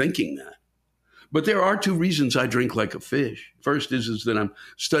for thinking that. But there are 2 reasons I drink like a fish. First is that I'm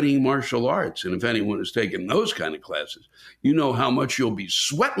studying martial arts. And if anyone has taken those kind of classes, you know how much you'll be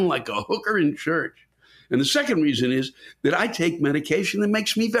sweating like a hooker in church. And the second reason is that I take medication that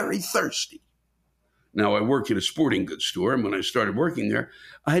makes me very thirsty. Now, I work at a sporting goods store, and when I started working there,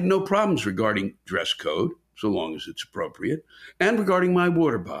 I had no problems regarding dress code, so long as it's appropriate, and regarding my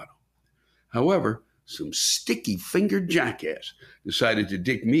water bottle. However, some sticky-fingered jackass decided to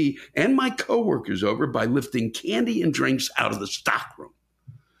dick me and my coworkers over by lifting candy and drinks out of the stockroom.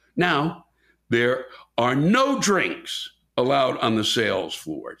 Now, there are no drinks allowed on the sales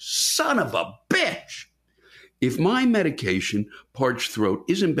floor. Son of a bitch! If my medication, parched throat,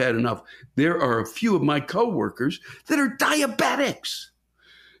 isn't bad enough, there are a few of my coworkers that are diabetics.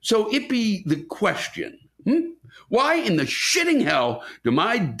 So it be the question, why in the shitting hell do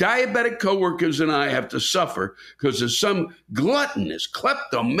my diabetic coworkers and I have to suffer because of some gluttonous,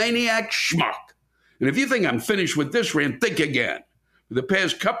 kleptomaniac schmuck? And if you think I'm finished with this rant, think again. For the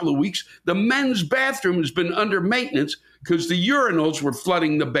past couple of weeks, the men's bathroom has been under maintenance because the urinals were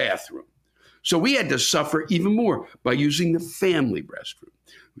flooding the bathroom. So we had to suffer even more by using the family restroom,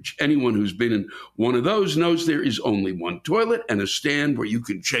 which anyone who's been in one of those knows there is only one toilet and a stand where you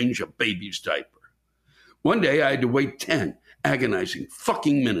can change a baby's diaper. One day I had to wait 10 agonizing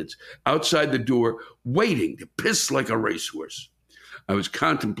fucking minutes outside the door waiting to piss like a racehorse. I was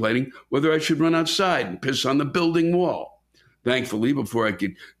contemplating whether I should run outside and piss on the building wall. Thankfully, before I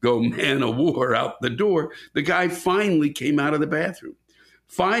could go man of war out the door, the guy finally came out of the bathroom.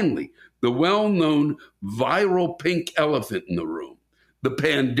 Finally, the well-known viral pink elephant in the room, the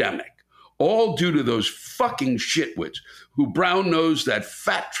pandemic, all due to those fucking shitwits who brown-nosed that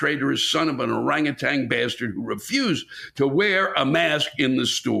fat traitorous son of an orangutan bastard who refused to wear a mask in the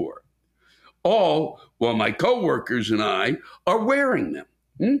store. All while my coworkers and I are wearing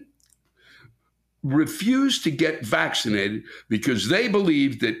them. Refuse to get vaccinated because they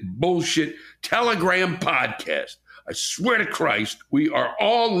believe that bullshit Telegram podcast. I swear to Christ, we are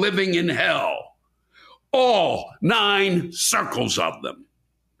all living in hell. All 9 circles of them.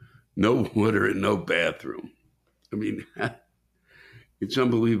 No water and no bathroom. I mean, it's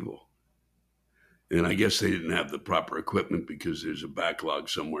unbelievable. And I guess they didn't have the proper equipment because there's a backlog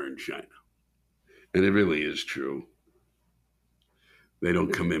somewhere in China. And it really is true. They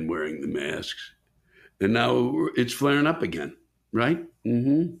don't come in wearing the masks. And now it's flaring up again, right?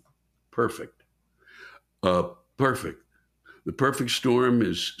 Perfect. Perfect. The perfect storm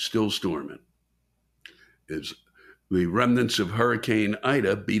is still storming. As the remnants of Hurricane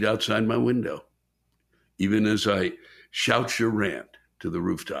Ida beat outside my window, even as I shout your rant to the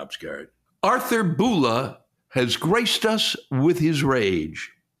rooftops, Garrett. Arthur Bula has graced us with his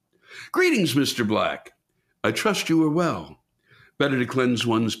rage. Greetings, Mr. Black. I trust you are well. Better to cleanse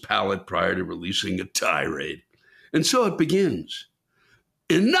one's palate prior to releasing a tirade. And so it begins.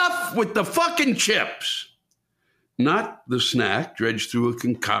 Enough with the fucking chips. Not the snack dredged through a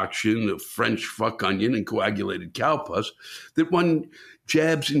concoction of French fuck onion and coagulated cow pus that one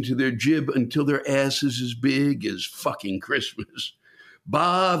jabs into their jib until their ass is as big as fucking Christmas.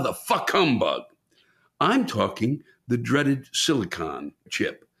 Bah, the fuck humbug. I'm talking the dreaded silicon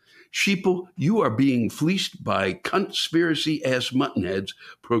chip. Sheeple, you are being fleeced by conspiracy-ass muttonheads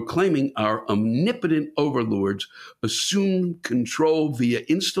proclaiming our omnipotent overlords assume control via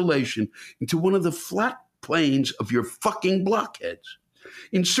installation into one of the flat planes of your fucking blockheads,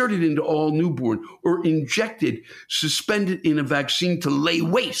 inserted into all newborn or injected, suspended in a vaccine to lay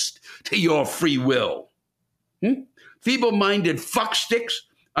waste to your free will. Feeble-minded fucksticks,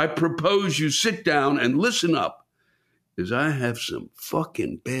 I propose you sit down and listen up, as I have some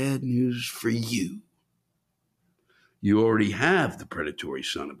fucking bad news for you. You already have the predatory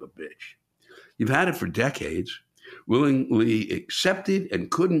son of a bitch. You've had it for decades, willingly accepted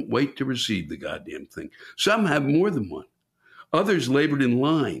and couldn't wait to receive the goddamn thing. Some have more than one. Others labored in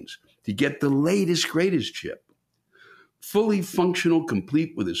lines to get the latest, greatest chip. Fully functional,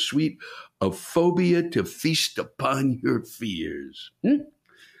 complete with a suite of phobia to feast upon your fears.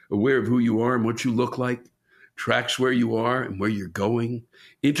 Aware of who you are and what you look like, tracks where you are and where you're going,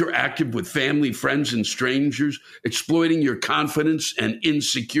 interactive with family, friends, and strangers, exploiting your confidence and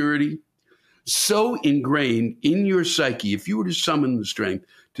insecurity. So ingrained in your psyche, if you were to summon the strength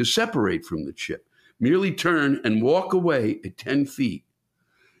to separate from the chip, merely turn and walk away at 10 feet,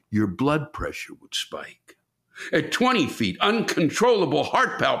 your blood pressure would spike. At 20 feet, uncontrollable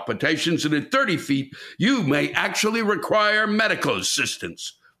heart palpitations, and at 30 feet, you may actually require medical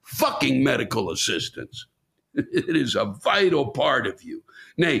assistance. Fucking medical assistance. It is a vital part of you,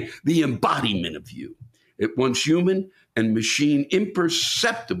 nay, the embodiment of you. At once human and machine,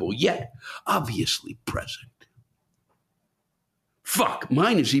 imperceptible, yet obviously present. Fuck,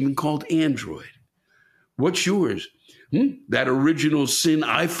 mine is even called Android. What's yours? That original sin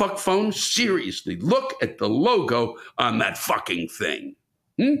iFuck phone? Seriously, look at the logo on that fucking thing.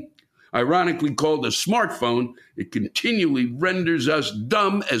 Ironically called a smartphone, it continually renders us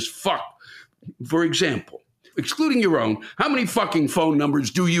dumb as fuck. For example, excluding your own, how many fucking phone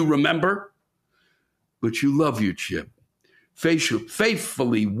numbers do you remember? But you love your chip.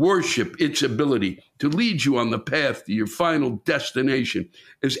 Faithfully worship its ability to lead you on the path to your final destination,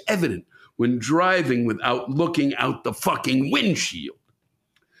 as evident when driving without looking out the fucking windshield.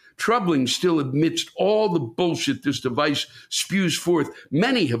 Troubling still amidst all the bullshit this device spews forth,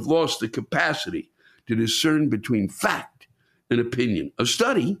 many have lost the capacity to discern between fact an opinion. A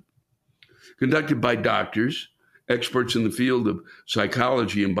study conducted by doctors, experts in the field of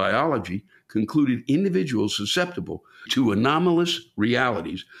psychology and biology, concluded individuals susceptible to anomalous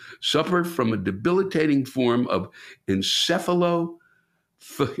realities suffer from a debilitating form of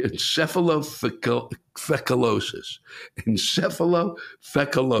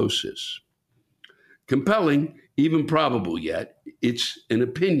encephalophecalosis. Compelling, even probable yet, it's an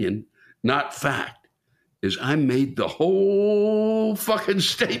opinion, not fact, as I made the whole fucking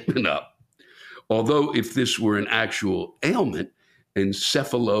statement up. Although if this were an actual ailment,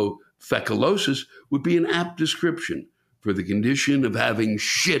 encephalofecalosis would be an apt description for the condition of having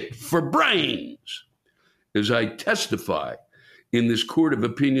shit for brains. As I testify in this court of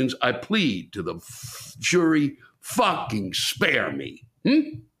opinions, I plead to the jury, fucking spare me.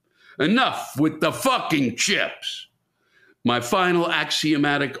 Enough with the fucking chips. My final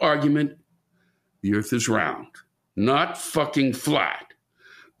axiomatic argument, the earth is round, not fucking flat.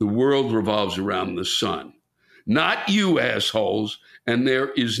 The world revolves around the sun, not you assholes, and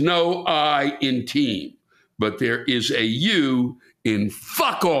there is no I in team, but there is a you in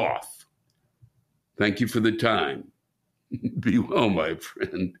fuck off. Thank you for the time. Be well, my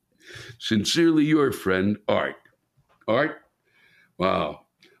friend. Sincerely your friend, Art. Art? Wow.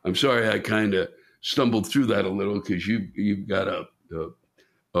 I'm sorry I kind of stumbled through that a little because you've got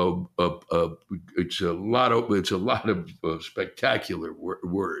it's a lot of spectacular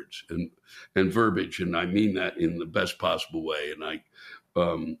words and verbiage, and I mean that in the best possible way. And I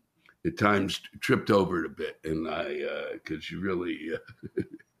at times tripped over it a bit, and because you really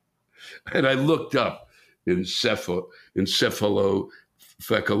and I looked up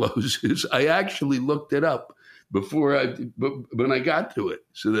encephalofecalosis. I actually looked it up when I got to it,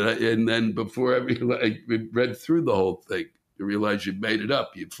 so that before I read through the whole thing. You realize you made it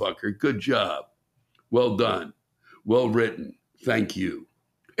up, you fucker. Good job. Well done. Well written. Thank you.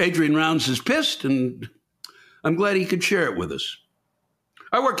 Adrian Rounds is pissed, and I'm glad he could share it with us.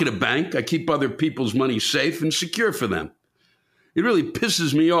 I work at a bank. I keep other people's money safe and secure for them. It really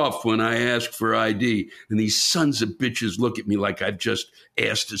pisses me off when I ask for ID, and these sons of bitches look at me like I've just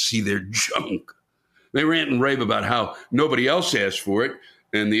asked to see their junk. They rant and rave about how nobody else asked for it,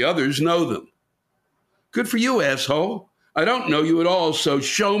 and the others know them. Good for you, asshole. I don't know you at all, so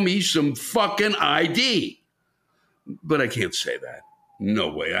show me some fucking ID. But I can't say that. No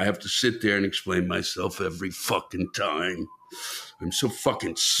way. I have to sit there and explain myself every fucking time. I'm so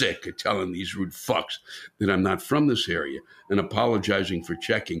fucking sick of telling these rude fucks that I'm not from this area and apologizing for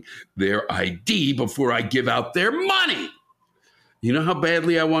checking their ID before I give out their money. You know how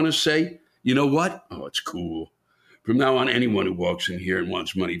badly I want to say, you know what? Oh, it's cool. From now on, anyone who walks in here and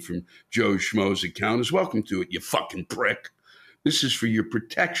wants money from Joe Schmo's account is welcome to it, you fucking prick. This is for your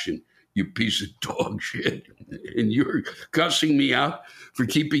protection, you piece of dog shit. And you're cussing me out for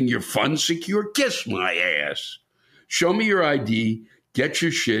keeping your funds secure? Kiss my ass. Show me your ID, get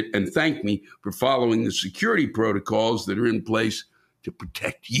your shit, and thank me for following the security protocols that are in place to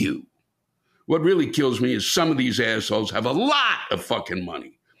protect you. What really kills me is some of these assholes have a lot of fucking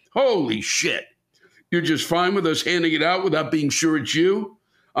money. Holy shit. You're just fine with us handing it out without being sure it's you?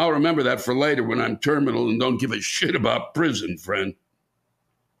 I'll remember that for later when I'm terminal and don't give a shit about prison, friend.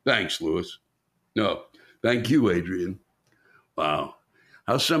 Thanks, Louis. No, thank you, Adrian. Wow.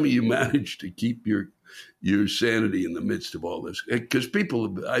 How some of you manage to keep your sanity in the midst of all this. Because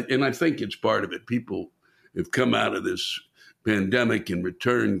people, and I think it's part of it, people have come out of this pandemic and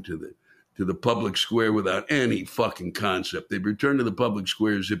returned to the public square without any fucking concept. They've returned to the public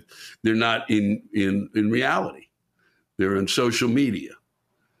square as if they're not in reality. They're on social media.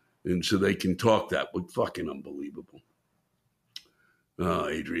 And so they can talk that way. Fucking unbelievable. Oh,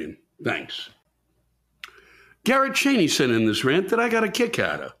 Adrian, thanks. Garrett Cheney sent in this rant that I got a kick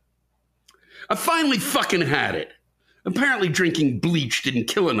out of. I finally fucking had it. Apparently drinking bleach didn't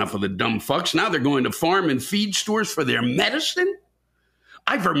kill enough of the dumb fucks. Now they're going to farm and feed stores for their medicine?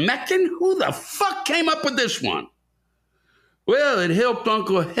 Ivermectin? Who the fuck came up with this one? Well, it helped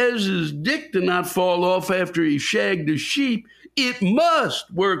Uncle Hez's dick to not fall off after he shagged a sheep. It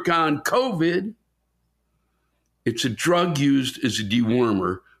must work on COVID. It's a drug used as a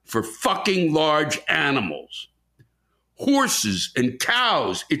dewormer for fucking large animals. Horses and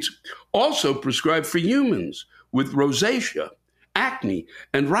cows. It's also prescribed for humans with rosacea, acne,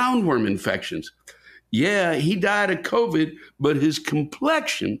 and roundworm infections. Yeah, he died of COVID, but his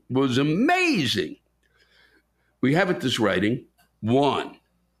complexion was amazing. We have at this writing, 1,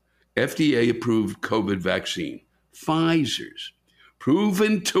 FDA-approved COVID vaccine, Pfizer's,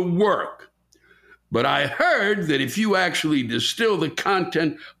 proven to work. But I heard that if you actually distill the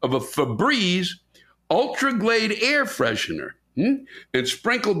content of a Febreze Ultra Glade air freshener and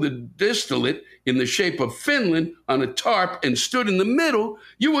sprinkled the distillate in the shape of Finland on a tarp and stood in the middle,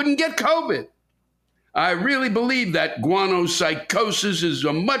 you wouldn't get COVID. I really believe that guano psychosis is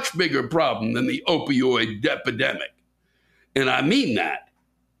a much bigger problem than the opioid epidemic. And I mean that.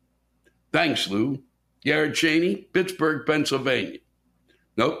 Thanks, Lou. Garrett Cheney, Pittsburgh, Pennsylvania.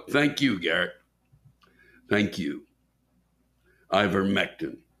 Nope, thank you, Garrett. Thank you.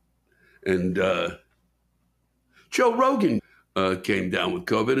 Ivermectin. And Joe Rogan came down with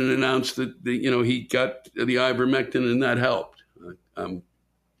COVID and announced that he got the ivermectin and that helped.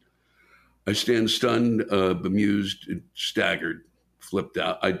 I stand stunned, bemused, staggered, flipped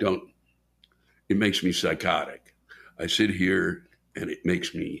out. It makes me psychotic. I sit here and it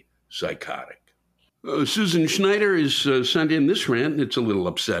makes me psychotic. Susan Schneider is sent in this rant, and it's a little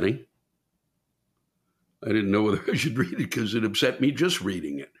upsetting. I didn't know whether I should read it because it upset me just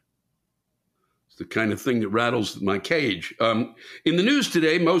reading it. It's the kind of thing that rattles my cage. In the news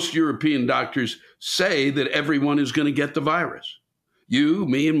today, most European doctors say that everyone is going to get the virus. You,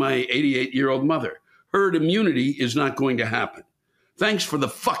 me, and my 88-year-old mother. Herd immunity is not going to happen. Thanks for the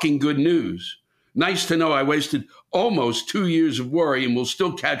fucking good news. Nice to know I wasted almost 2 years of worry and will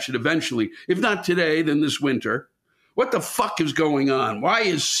still catch it eventually. If not today, then this winter. What the fuck is going on? Why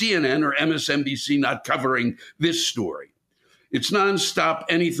is CNN or MSNBC not covering this story? It's nonstop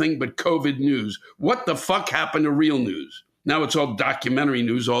anything but COVID news. What the fuck happened to real news? Now it's all documentary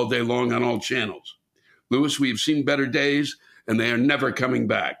news all day long on all channels. Lewis, we have seen better days, and they are never coming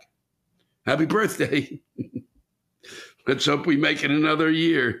back. Happy birthday. Let's hope we make it another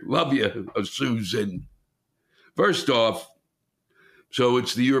year. Love you, Susan. First off, so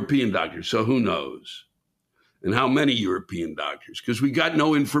it's the European doctors, so who knows? And how many European doctors? Because we got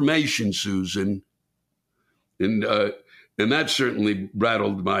no information, Susan. And that certainly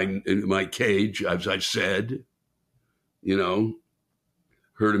rattled my cage, as I said.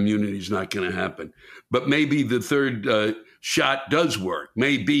 Herd immunity is not going to happen. But maybe the third shot does work.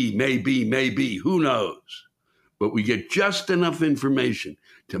 Maybe. Who knows? But we get just enough information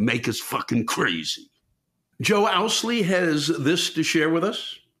to make us fucking crazy. Joe Owsley has this to share with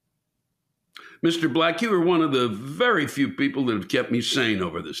us. Mr. Black, you are one of the very few people that have kept me sane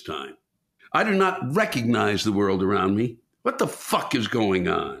over this time. I do not recognize the world around me. What the fuck is going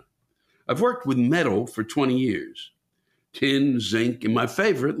on? I've worked with metal for 20 years. Tin, zinc, and my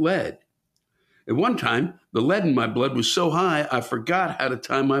favorite, lead. At one time, the lead in my blood was so high, I forgot how to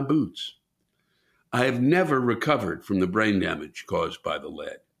tie my boots. I have never recovered from the brain damage caused by the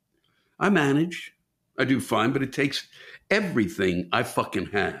lead. I manage. I do fine, but it takes everything I fucking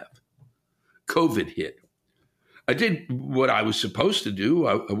have. COVID hit. I did what I was supposed to do.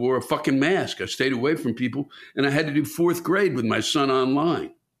 I wore a fucking mask. I stayed away from people, and I had to do 4th grade with my son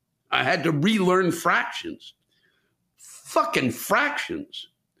online. I had to relearn fractions. Fucking fractions.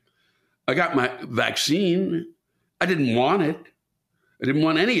 I got my vaccine. I didn't want it. I didn't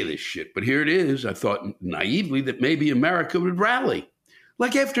want any of this shit, but here it is. I thought naively that maybe America would rally.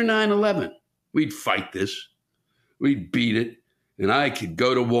 Like after 9/11, we'd fight this. We'd beat it, and I could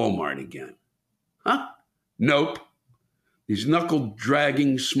go to Walmart again. Huh? Nope. These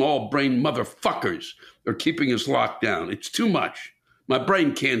knuckle-dragging, small-brain motherfuckers are keeping us locked down. It's too much. My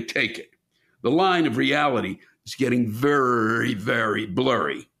brain can't take it. The line of reality is getting very, very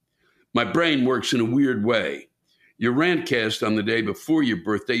blurry. My brain works in a weird way. Your rantcast on the day before your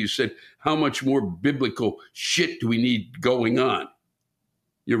birthday, you said, how much more biblical shit do we need going on?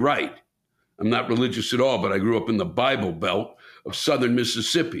 You're right. I'm not religious at all, but I grew up in the Bible Belt of southern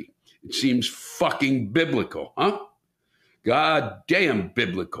Mississippi. It seems fucking biblical, huh? God damn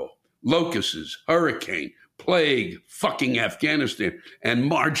biblical. Locusts, hurricane, plague, fucking Afghanistan, and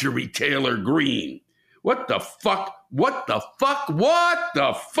Marjorie Taylor Greene. What the fuck? What the fuck? What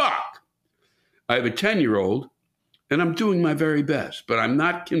the fuck? I have a 10-year-old, and I'm doing my very best, but I'm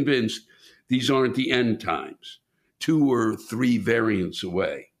not convinced these aren't the end times, 2 or 3 variants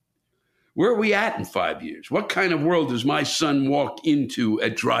away. Where are we at in 5 years? What kind of world does my son walk into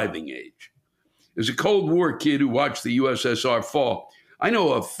at driving age? As a Cold War kid who watched the USSR fall, I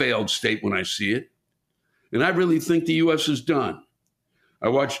know a failed state when I see it. And I really think the U.S. is done. I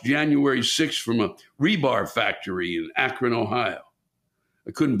watched January 6th from a rebar factory in Akron, Ohio.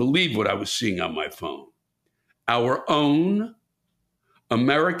 I couldn't believe what I was seeing on my phone. Our own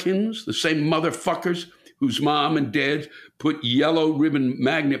Americans, the same motherfuckers whose mom and dad put yellow ribbon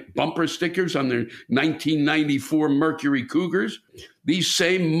magnet bumper stickers on their 1994 Mercury Cougars. These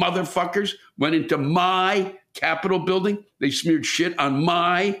same motherfuckers went into my Capitol building. They smeared shit on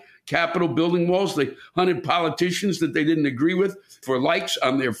my Capitol building walls. They hunted politicians that they didn't agree with for likes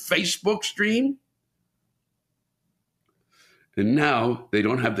on their Facebook stream. And now they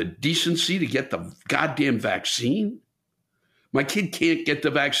don't have the decency to get the goddamn vaccine? My kid can't get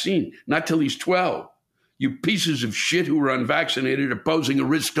the vaccine, not till he's 12. You pieces of shit who are unvaccinated are posing a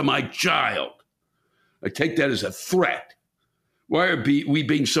risk to my child. I take that as a threat. Why are we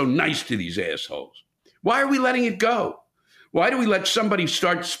being so nice to these assholes? Why are we letting it go? Why do we let somebody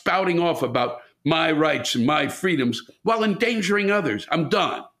start spouting off about my rights and my freedoms while endangering others? I'm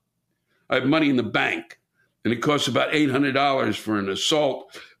done. I have money in the bank, and it costs about $800 for an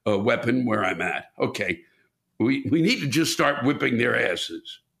assault weapon where I'm at. Okay, we need to just start whipping their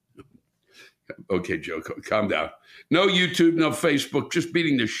asses. Okay, Joe, calm down. No YouTube, no Facebook, just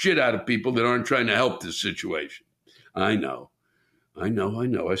beating the shit out of people that aren't trying to help this situation. I know. I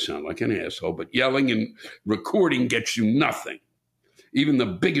sound like an asshole, but yelling and recording gets you nothing. Even the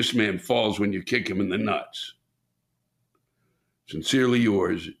biggest man falls when you kick him in the nuts. Sincerely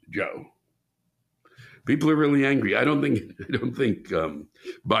yours, Joe. People are really angry. I don't think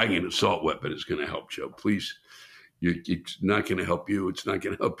buying an assault weapon is going to help, Joe. Please, it's not going to help you. It's not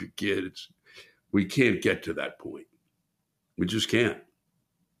going to help your kid. We can't get to that point. We just can't.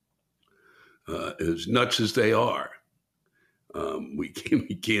 As nuts as they are, we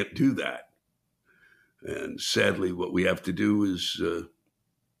can't do that. And sadly, what we have to do is,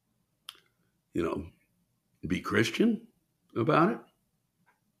 be Christian about it.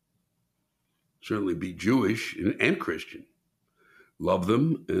 Certainly be Jewish and Christian. Love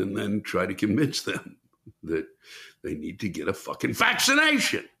them and then try to convince them that they need to get a fucking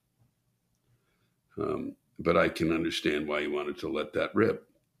vaccination. But I can understand why you wanted to let that rip.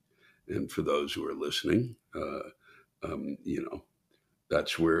 And for those who are listening,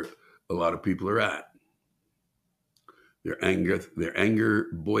 that's where a lot of people are at. Their anger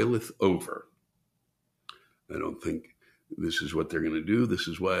boileth over. I don't think this is what they're going to do. This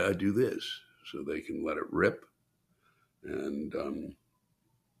is why I do this, so they can let it rip. And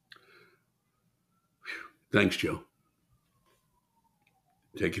thanks, Joe.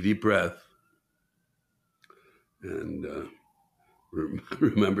 Take a deep breath. And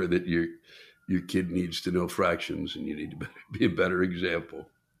remember that your kid needs to know fractions, and you need to be a better example.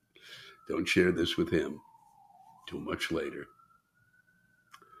 Don't share this with him too much later.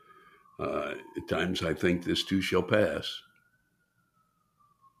 At times I think this too shall pass.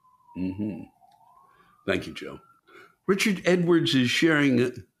 Thank you, Joe. Richard Edwards is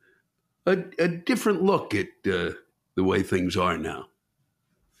sharing a different look at the way things are now.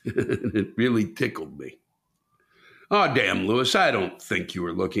 It really tickled me. Oh, damn, Lewis, I don't think you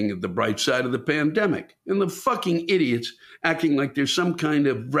were looking at the bright side of the pandemic and the fucking idiots acting like there's some kind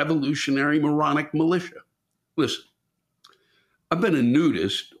of revolutionary moronic militia. Listen, I've been a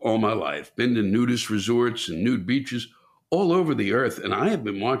nudist all my life, been to nudist resorts and nude beaches all over the earth, and I have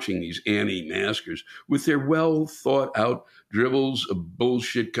been watching these anti-maskers with their well-thought-out dribbles of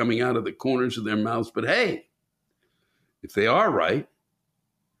bullshit coming out of the corners of their mouths. But hey, if they are right,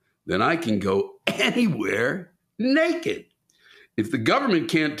 then I can go anywhere naked. If the government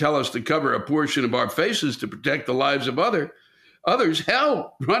can't tell us to cover a portion of our faces to protect the lives of others,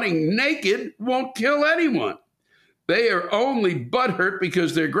 hell, running naked won't kill anyone. They are only butthurt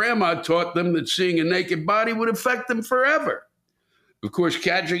because their grandma taught them that seeing a naked body would affect them forever. Of course,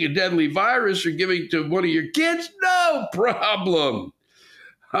 catching a deadly virus or giving to one of your kids, no problem.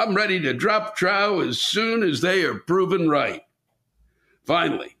 I'm ready to drop trow as soon as they are proven right.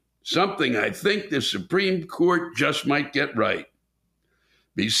 Finally, something I think the Supreme Court just might get right.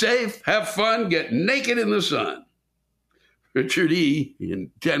 Be safe, have fun, get naked in the sun. Richard E.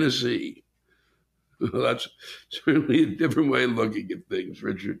 in Tennessee. Well, that's certainly a different way of looking at things,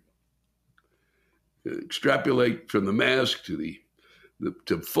 Richard. Extrapolate from the mask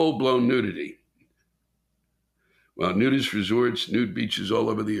to full-blown nudity. Well, nudist resorts, nude beaches all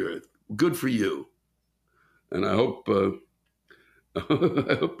over the earth. Good for you. And I hope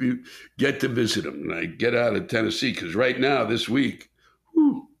you get to visit them and I get out of Tennessee, because right now, this week,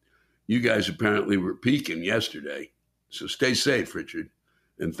 you guys apparently were peaking yesterday. So stay safe, Richard.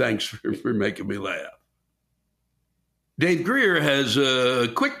 And thanks for making me laugh. Dave Greer has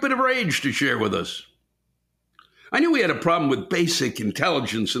a quick bit of rage to share with us. I knew we had a problem with basic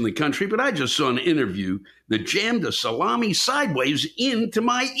intelligence in the country, but I just saw an interview that jammed a salami sideways into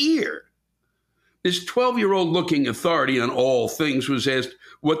my ear. This 12-year-old looking authority on all things was asked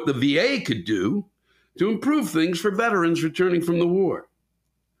what the VA could do to improve things for veterans returning from the war.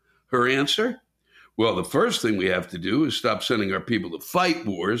 Her answer? Well, the first thing we have to do is stop sending our people to fight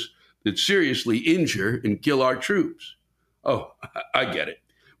wars that seriously injure and kill our troops. Oh, I get it.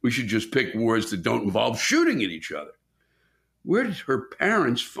 We should just pick wars that don't involve shooting at each other. Where did her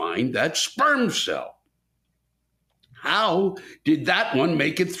parents find that sperm cell? How did that one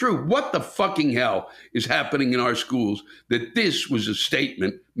make it through? What the fucking hell is happening in our schools that this was a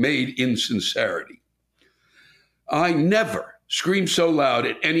statement made in sincerity? I never screamed so loud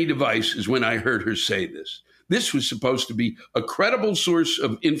at any device as when I heard her say this. This was supposed to be a credible source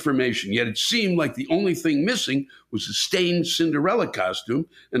of information, yet it seemed like the only thing missing was a stained Cinderella costume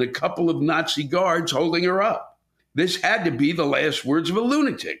and a couple of Nazi guards holding her up. This had to be the last words of a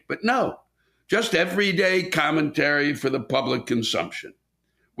lunatic, but no, just everyday commentary for the public consumption.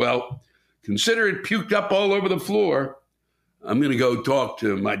 Well, consider it puked up all over the floor. I'm going to go talk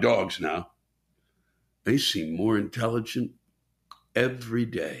to my dogs now. They seem more intelligent every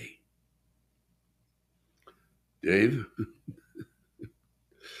day. Dave,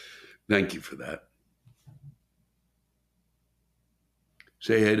 thank you for that.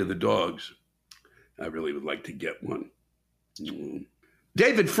 Say hey to the dogs. I really would like to get one.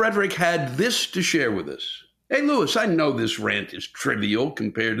 David Frederick had this to share with us. Hey, Lewis, I know this rant is trivial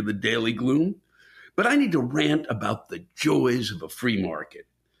compared to the daily gloom, but I need to rant about the joys of a free market.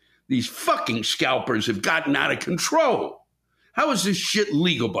 These fucking scalpers have gotten out of control. How is this shit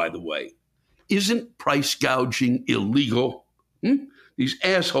legal, by the way? Isn't price gouging illegal? These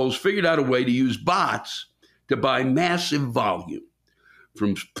assholes figured out a way to use bots to buy massive volume,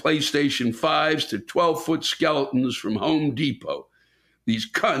 from PlayStation 5s to 12-foot skeletons from Home Depot.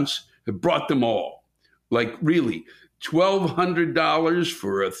 These cunts have brought them all. Like, really, $1,200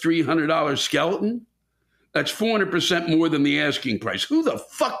 for a $300 skeleton? That's 400% more than the asking price. Who the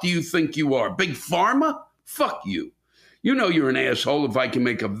fuck do you think you are? Big Pharma? Fuck you. You know you're an asshole if I can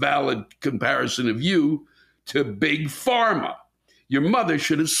make a valid comparison of you to Big Pharma. Your mother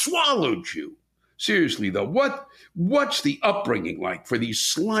should have swallowed you. Seriously, though, what's the upbringing like for these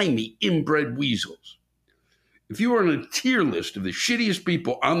slimy, inbred weasels? If you were on a tier list of the shittiest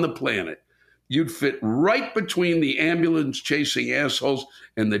people on the planet, you'd fit right between the ambulance-chasing assholes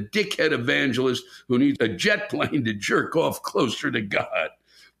and the dickhead evangelist who needs a jet plane to jerk off closer to God.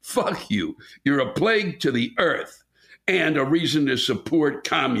 Fuck you. You're a plague to the earth and a reason to support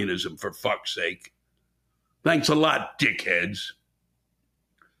communism, for fuck's sake. Thanks a lot, dickheads.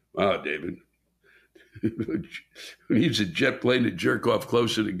 Wow, David. Who needs a jet plane to jerk off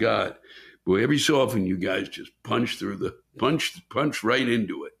closer to God? Boy, every so often you guys just punch right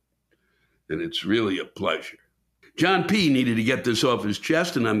into it. And it's really a pleasure. John P. needed to get this off his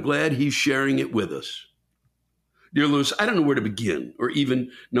chest, and I'm glad he's sharing it with us. Dear Lewis, I don't know where to begin or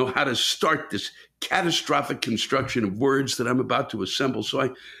even know how to start this catastrophic construction of words that I'm about to assemble, so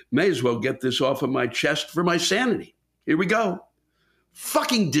I may as well get this off of my chest for my sanity. Here we go.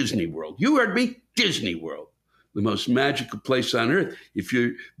 Fucking Disney World. You heard me? Disney World. The most magical place on earth. If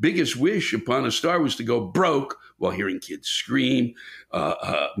your biggest wish upon a star was to go broke while hearing kids scream,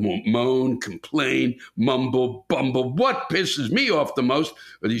 moan, complain, mumble, bumble, what pisses me off the most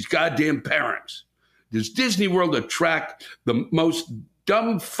are these goddamn parents. Does Disney World attract the most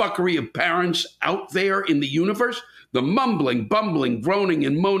dumb fuckery of parents out there in the universe? The mumbling, bumbling, groaning,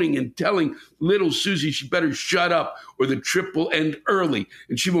 and moaning and telling little Susie she better shut up or the trip will end early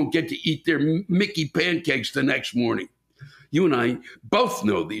and she won't get to eat their Mickey pancakes the next morning. You and I both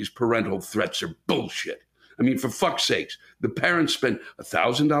know these parental threats are bullshit. I mean, for fuck's sakes, the parents spend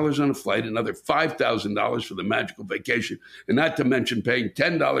 $1,000 on a flight, another $5,000 for the magical vacation, and not to mention paying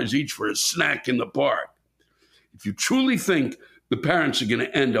 $10 each for a snack in the park. If you truly think the parents are going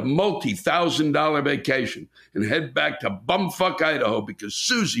to end a multi-$1,000 vacation and head back to bumfuck Idaho because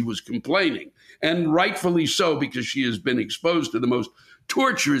Susie was complaining, and rightfully so because she has been exposed to the most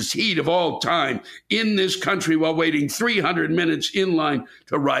torturous heat of all time in this country while waiting 300 minutes in line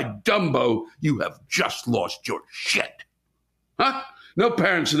to ride Dumbo, you have just lost your shit. Huh? No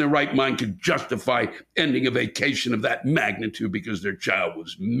parents in their right mind could justify ending a vacation of that magnitude because their child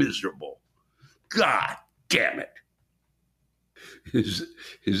was miserable. God damn it.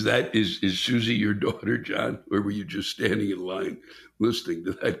 Is Susie your daughter, John? Or were you just standing in line listening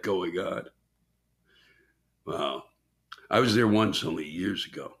to that going on? Wow. I was there once only years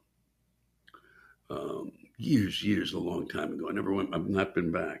ago. Years, a long time ago. I've not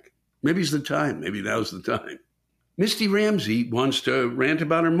been back. Maybe it's the time. Maybe now's the time. Misty Ramsey wants to rant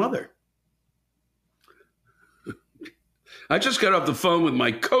about her mother. I just got off the phone with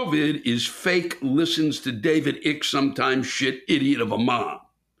my COVID is fake listens to David Ick sometimes shit idiot of a mom.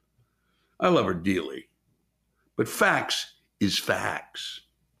 I love her dearly. But facts is facts.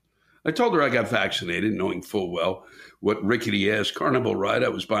 I told her I got vaccinated, knowing full well what rickety-ass carnival ride I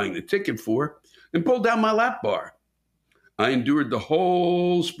was buying the ticket for, and pulled down my lap bar. I endured the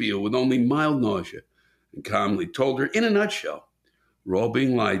whole spiel with only mild nausea and calmly told her, in a nutshell, we're all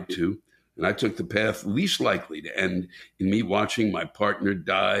being lied to, And I took the path least likely to end in me watching my partner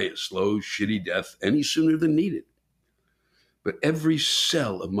die a slow, shitty death any sooner than needed. But every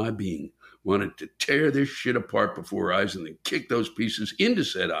cell of my being wanted to tear this shit apart before her eyes and then kick those pieces into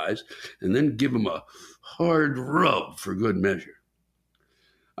said eyes and then give them a hard rub for good measure.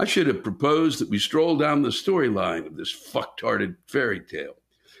 I should have proposed that we stroll down the storyline of this fucktarded fairy tale.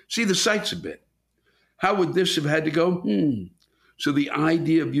 See the sights a bit. How would this have had to go? So the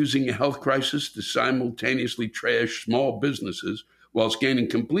idea of using a health crisis to simultaneously trash small businesses whilst gaining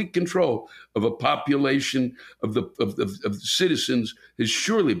complete control of a population of the citizens has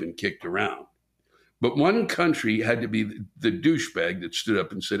surely been kicked around. But one country had to be the douchebag that stood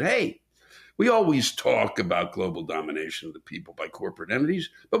up and said, hey, we always talk about global domination of the people by corporate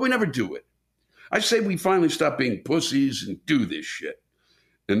entities, but we never do it. I say we finally stop being pussies and do this shit.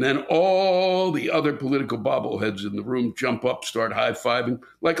 And then all the other political bobbleheads in the room jump up, start high-fiving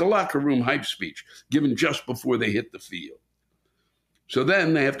like a locker room hype speech given just before they hit the field. So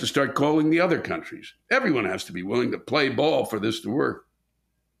then they have to start calling the other countries. Everyone has to be willing to play ball for this to work.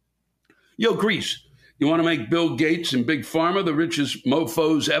 Yo, Greece, you want to make Bill Gates and Big Pharma the richest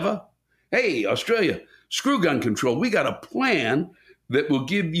mofos ever? Hey, Australia, screw gun control. We got a plan that will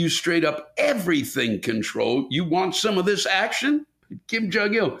give you straight up everything control. You want some of this action? Kim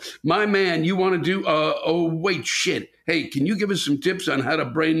Jong-il, my man, you want to do, shit. Hey, can you give us some tips on how to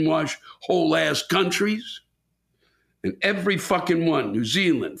brainwash whole ass countries? And every fucking one, New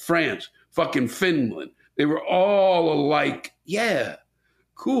Zealand, France, fucking Finland, they were all alike. Yeah,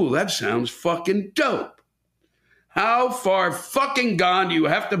 cool, that sounds fucking dope. How far fucking gone do you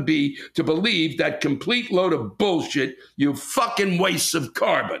have to be to believe that complete load of bullshit, you fucking wastes of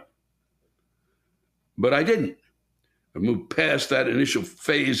carbon? But I didn't. I moved past that initial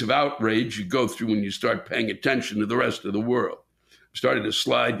phase of outrage you go through when you start paying attention to the rest of the world. I started to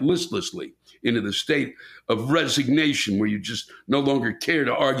slide listlessly into the state of resignation where you just no longer care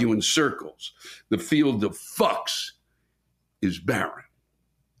to argue in circles. The field of fucks is barren,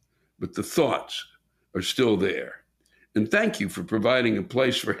 but the thoughts are still there. And thank you for providing a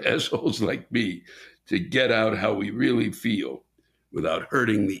place for assholes like me to get out how we really feel without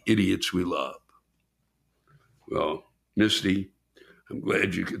hurting the idiots we love. Well, Misty, I'm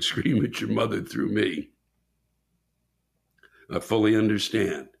glad you could scream at your mother through me. I fully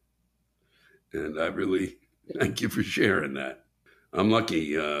understand. And I really thank you for sharing that. I'm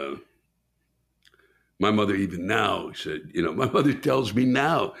lucky. My mother even now said, my mother tells me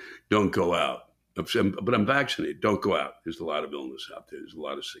now, don't go out. But I'm vaccinated. Don't go out. There's a lot of illness out there. There's a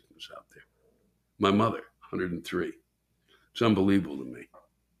lot of sickness out there. My mother, 103. It's unbelievable to me.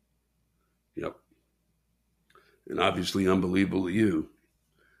 Yep. And obviously unbelievable to you.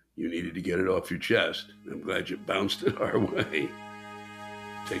 You needed to get it off your chest. I'm glad you bounced it our way.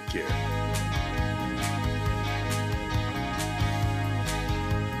 Take care.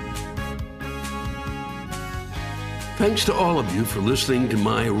 Thanks to all of you for listening to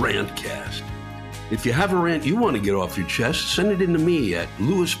my rantcast. If you have a rant you want to get off your chest, send it in to me at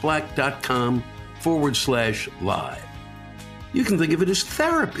lewisblack.com/live. You can think of it as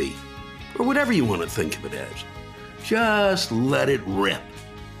therapy or whatever you want to think of it as. Just let it rip.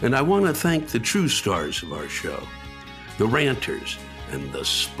 And I want to thank the true stars of our show, the ranters, and the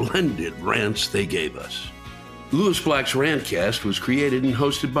splendid rants they gave us. Lewis Black's Rantcast was created and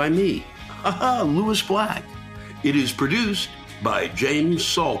hosted by me, Lewis Black. It is produced by James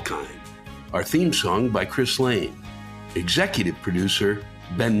Salkind. Our theme song by Chris Lane. Executive producer,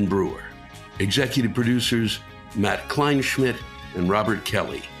 Ben Brewer. Executive producers, Matt Kleinschmidt and Robert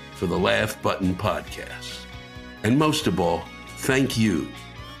Kelly for the Laugh Button Podcast. And most of all, thank you,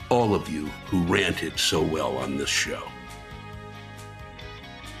 all of you who ranted so well on this show.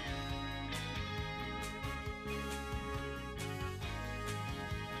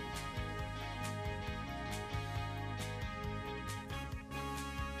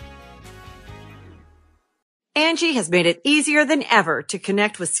 Angie has made it easier than ever to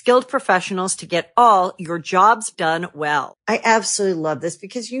connect with skilled professionals to get all your jobs done well. I absolutely love this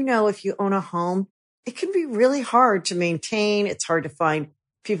because, if you own a home, it can be really hard to maintain. It's hard to find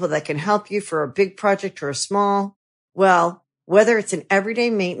people that can help you for a big project or a small. Well, whether it's in everyday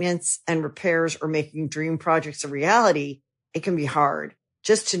maintenance and repairs or making dream projects a reality, it can be hard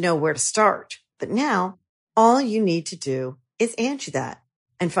just to know where to start. But now all you need to do is Angie that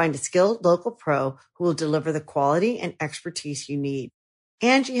and find a skilled local pro who will deliver the quality and expertise you need.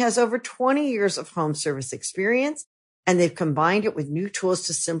 Angie has over 20 years of home service experience, and they've combined it with new tools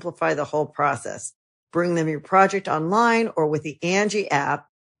to simplify the whole process. Bring them your project online or with the Angie app,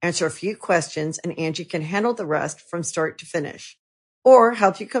 answer a few questions, and Angie can handle the rest from start to finish. or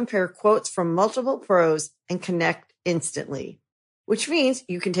help you compare quotes from multiple pros and connect instantly. Which means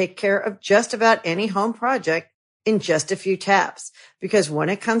you can take care of just about any home project in just a few taps. Because when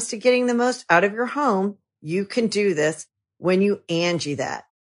it comes to getting the most out of your home, you can do this when you Angie that.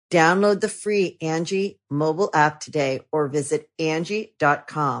 Download the free Angie mobile app today or visit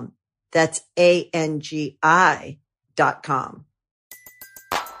Angie.com. That's ANGI.com.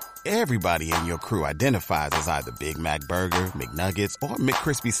 Everybody in your crew identifies as either Big Mac Burger, McNuggets, or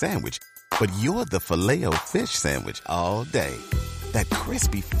McCrispy Sandwich. But you're the Filet-O-Fish Sandwich all day. That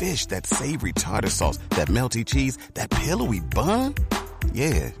crispy fish, that savory tartar sauce, that melty cheese, that pillowy bun.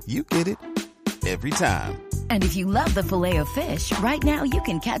 Yeah, you get it. Every time. And if you love the Filet-O-Fish, right now you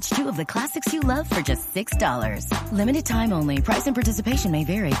can catch two of the classics you love for just $6. Limited time only. Price and participation may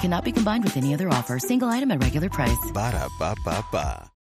vary. Cannot be combined with any other offer. Single item at regular price. Ba-da-ba-ba-ba.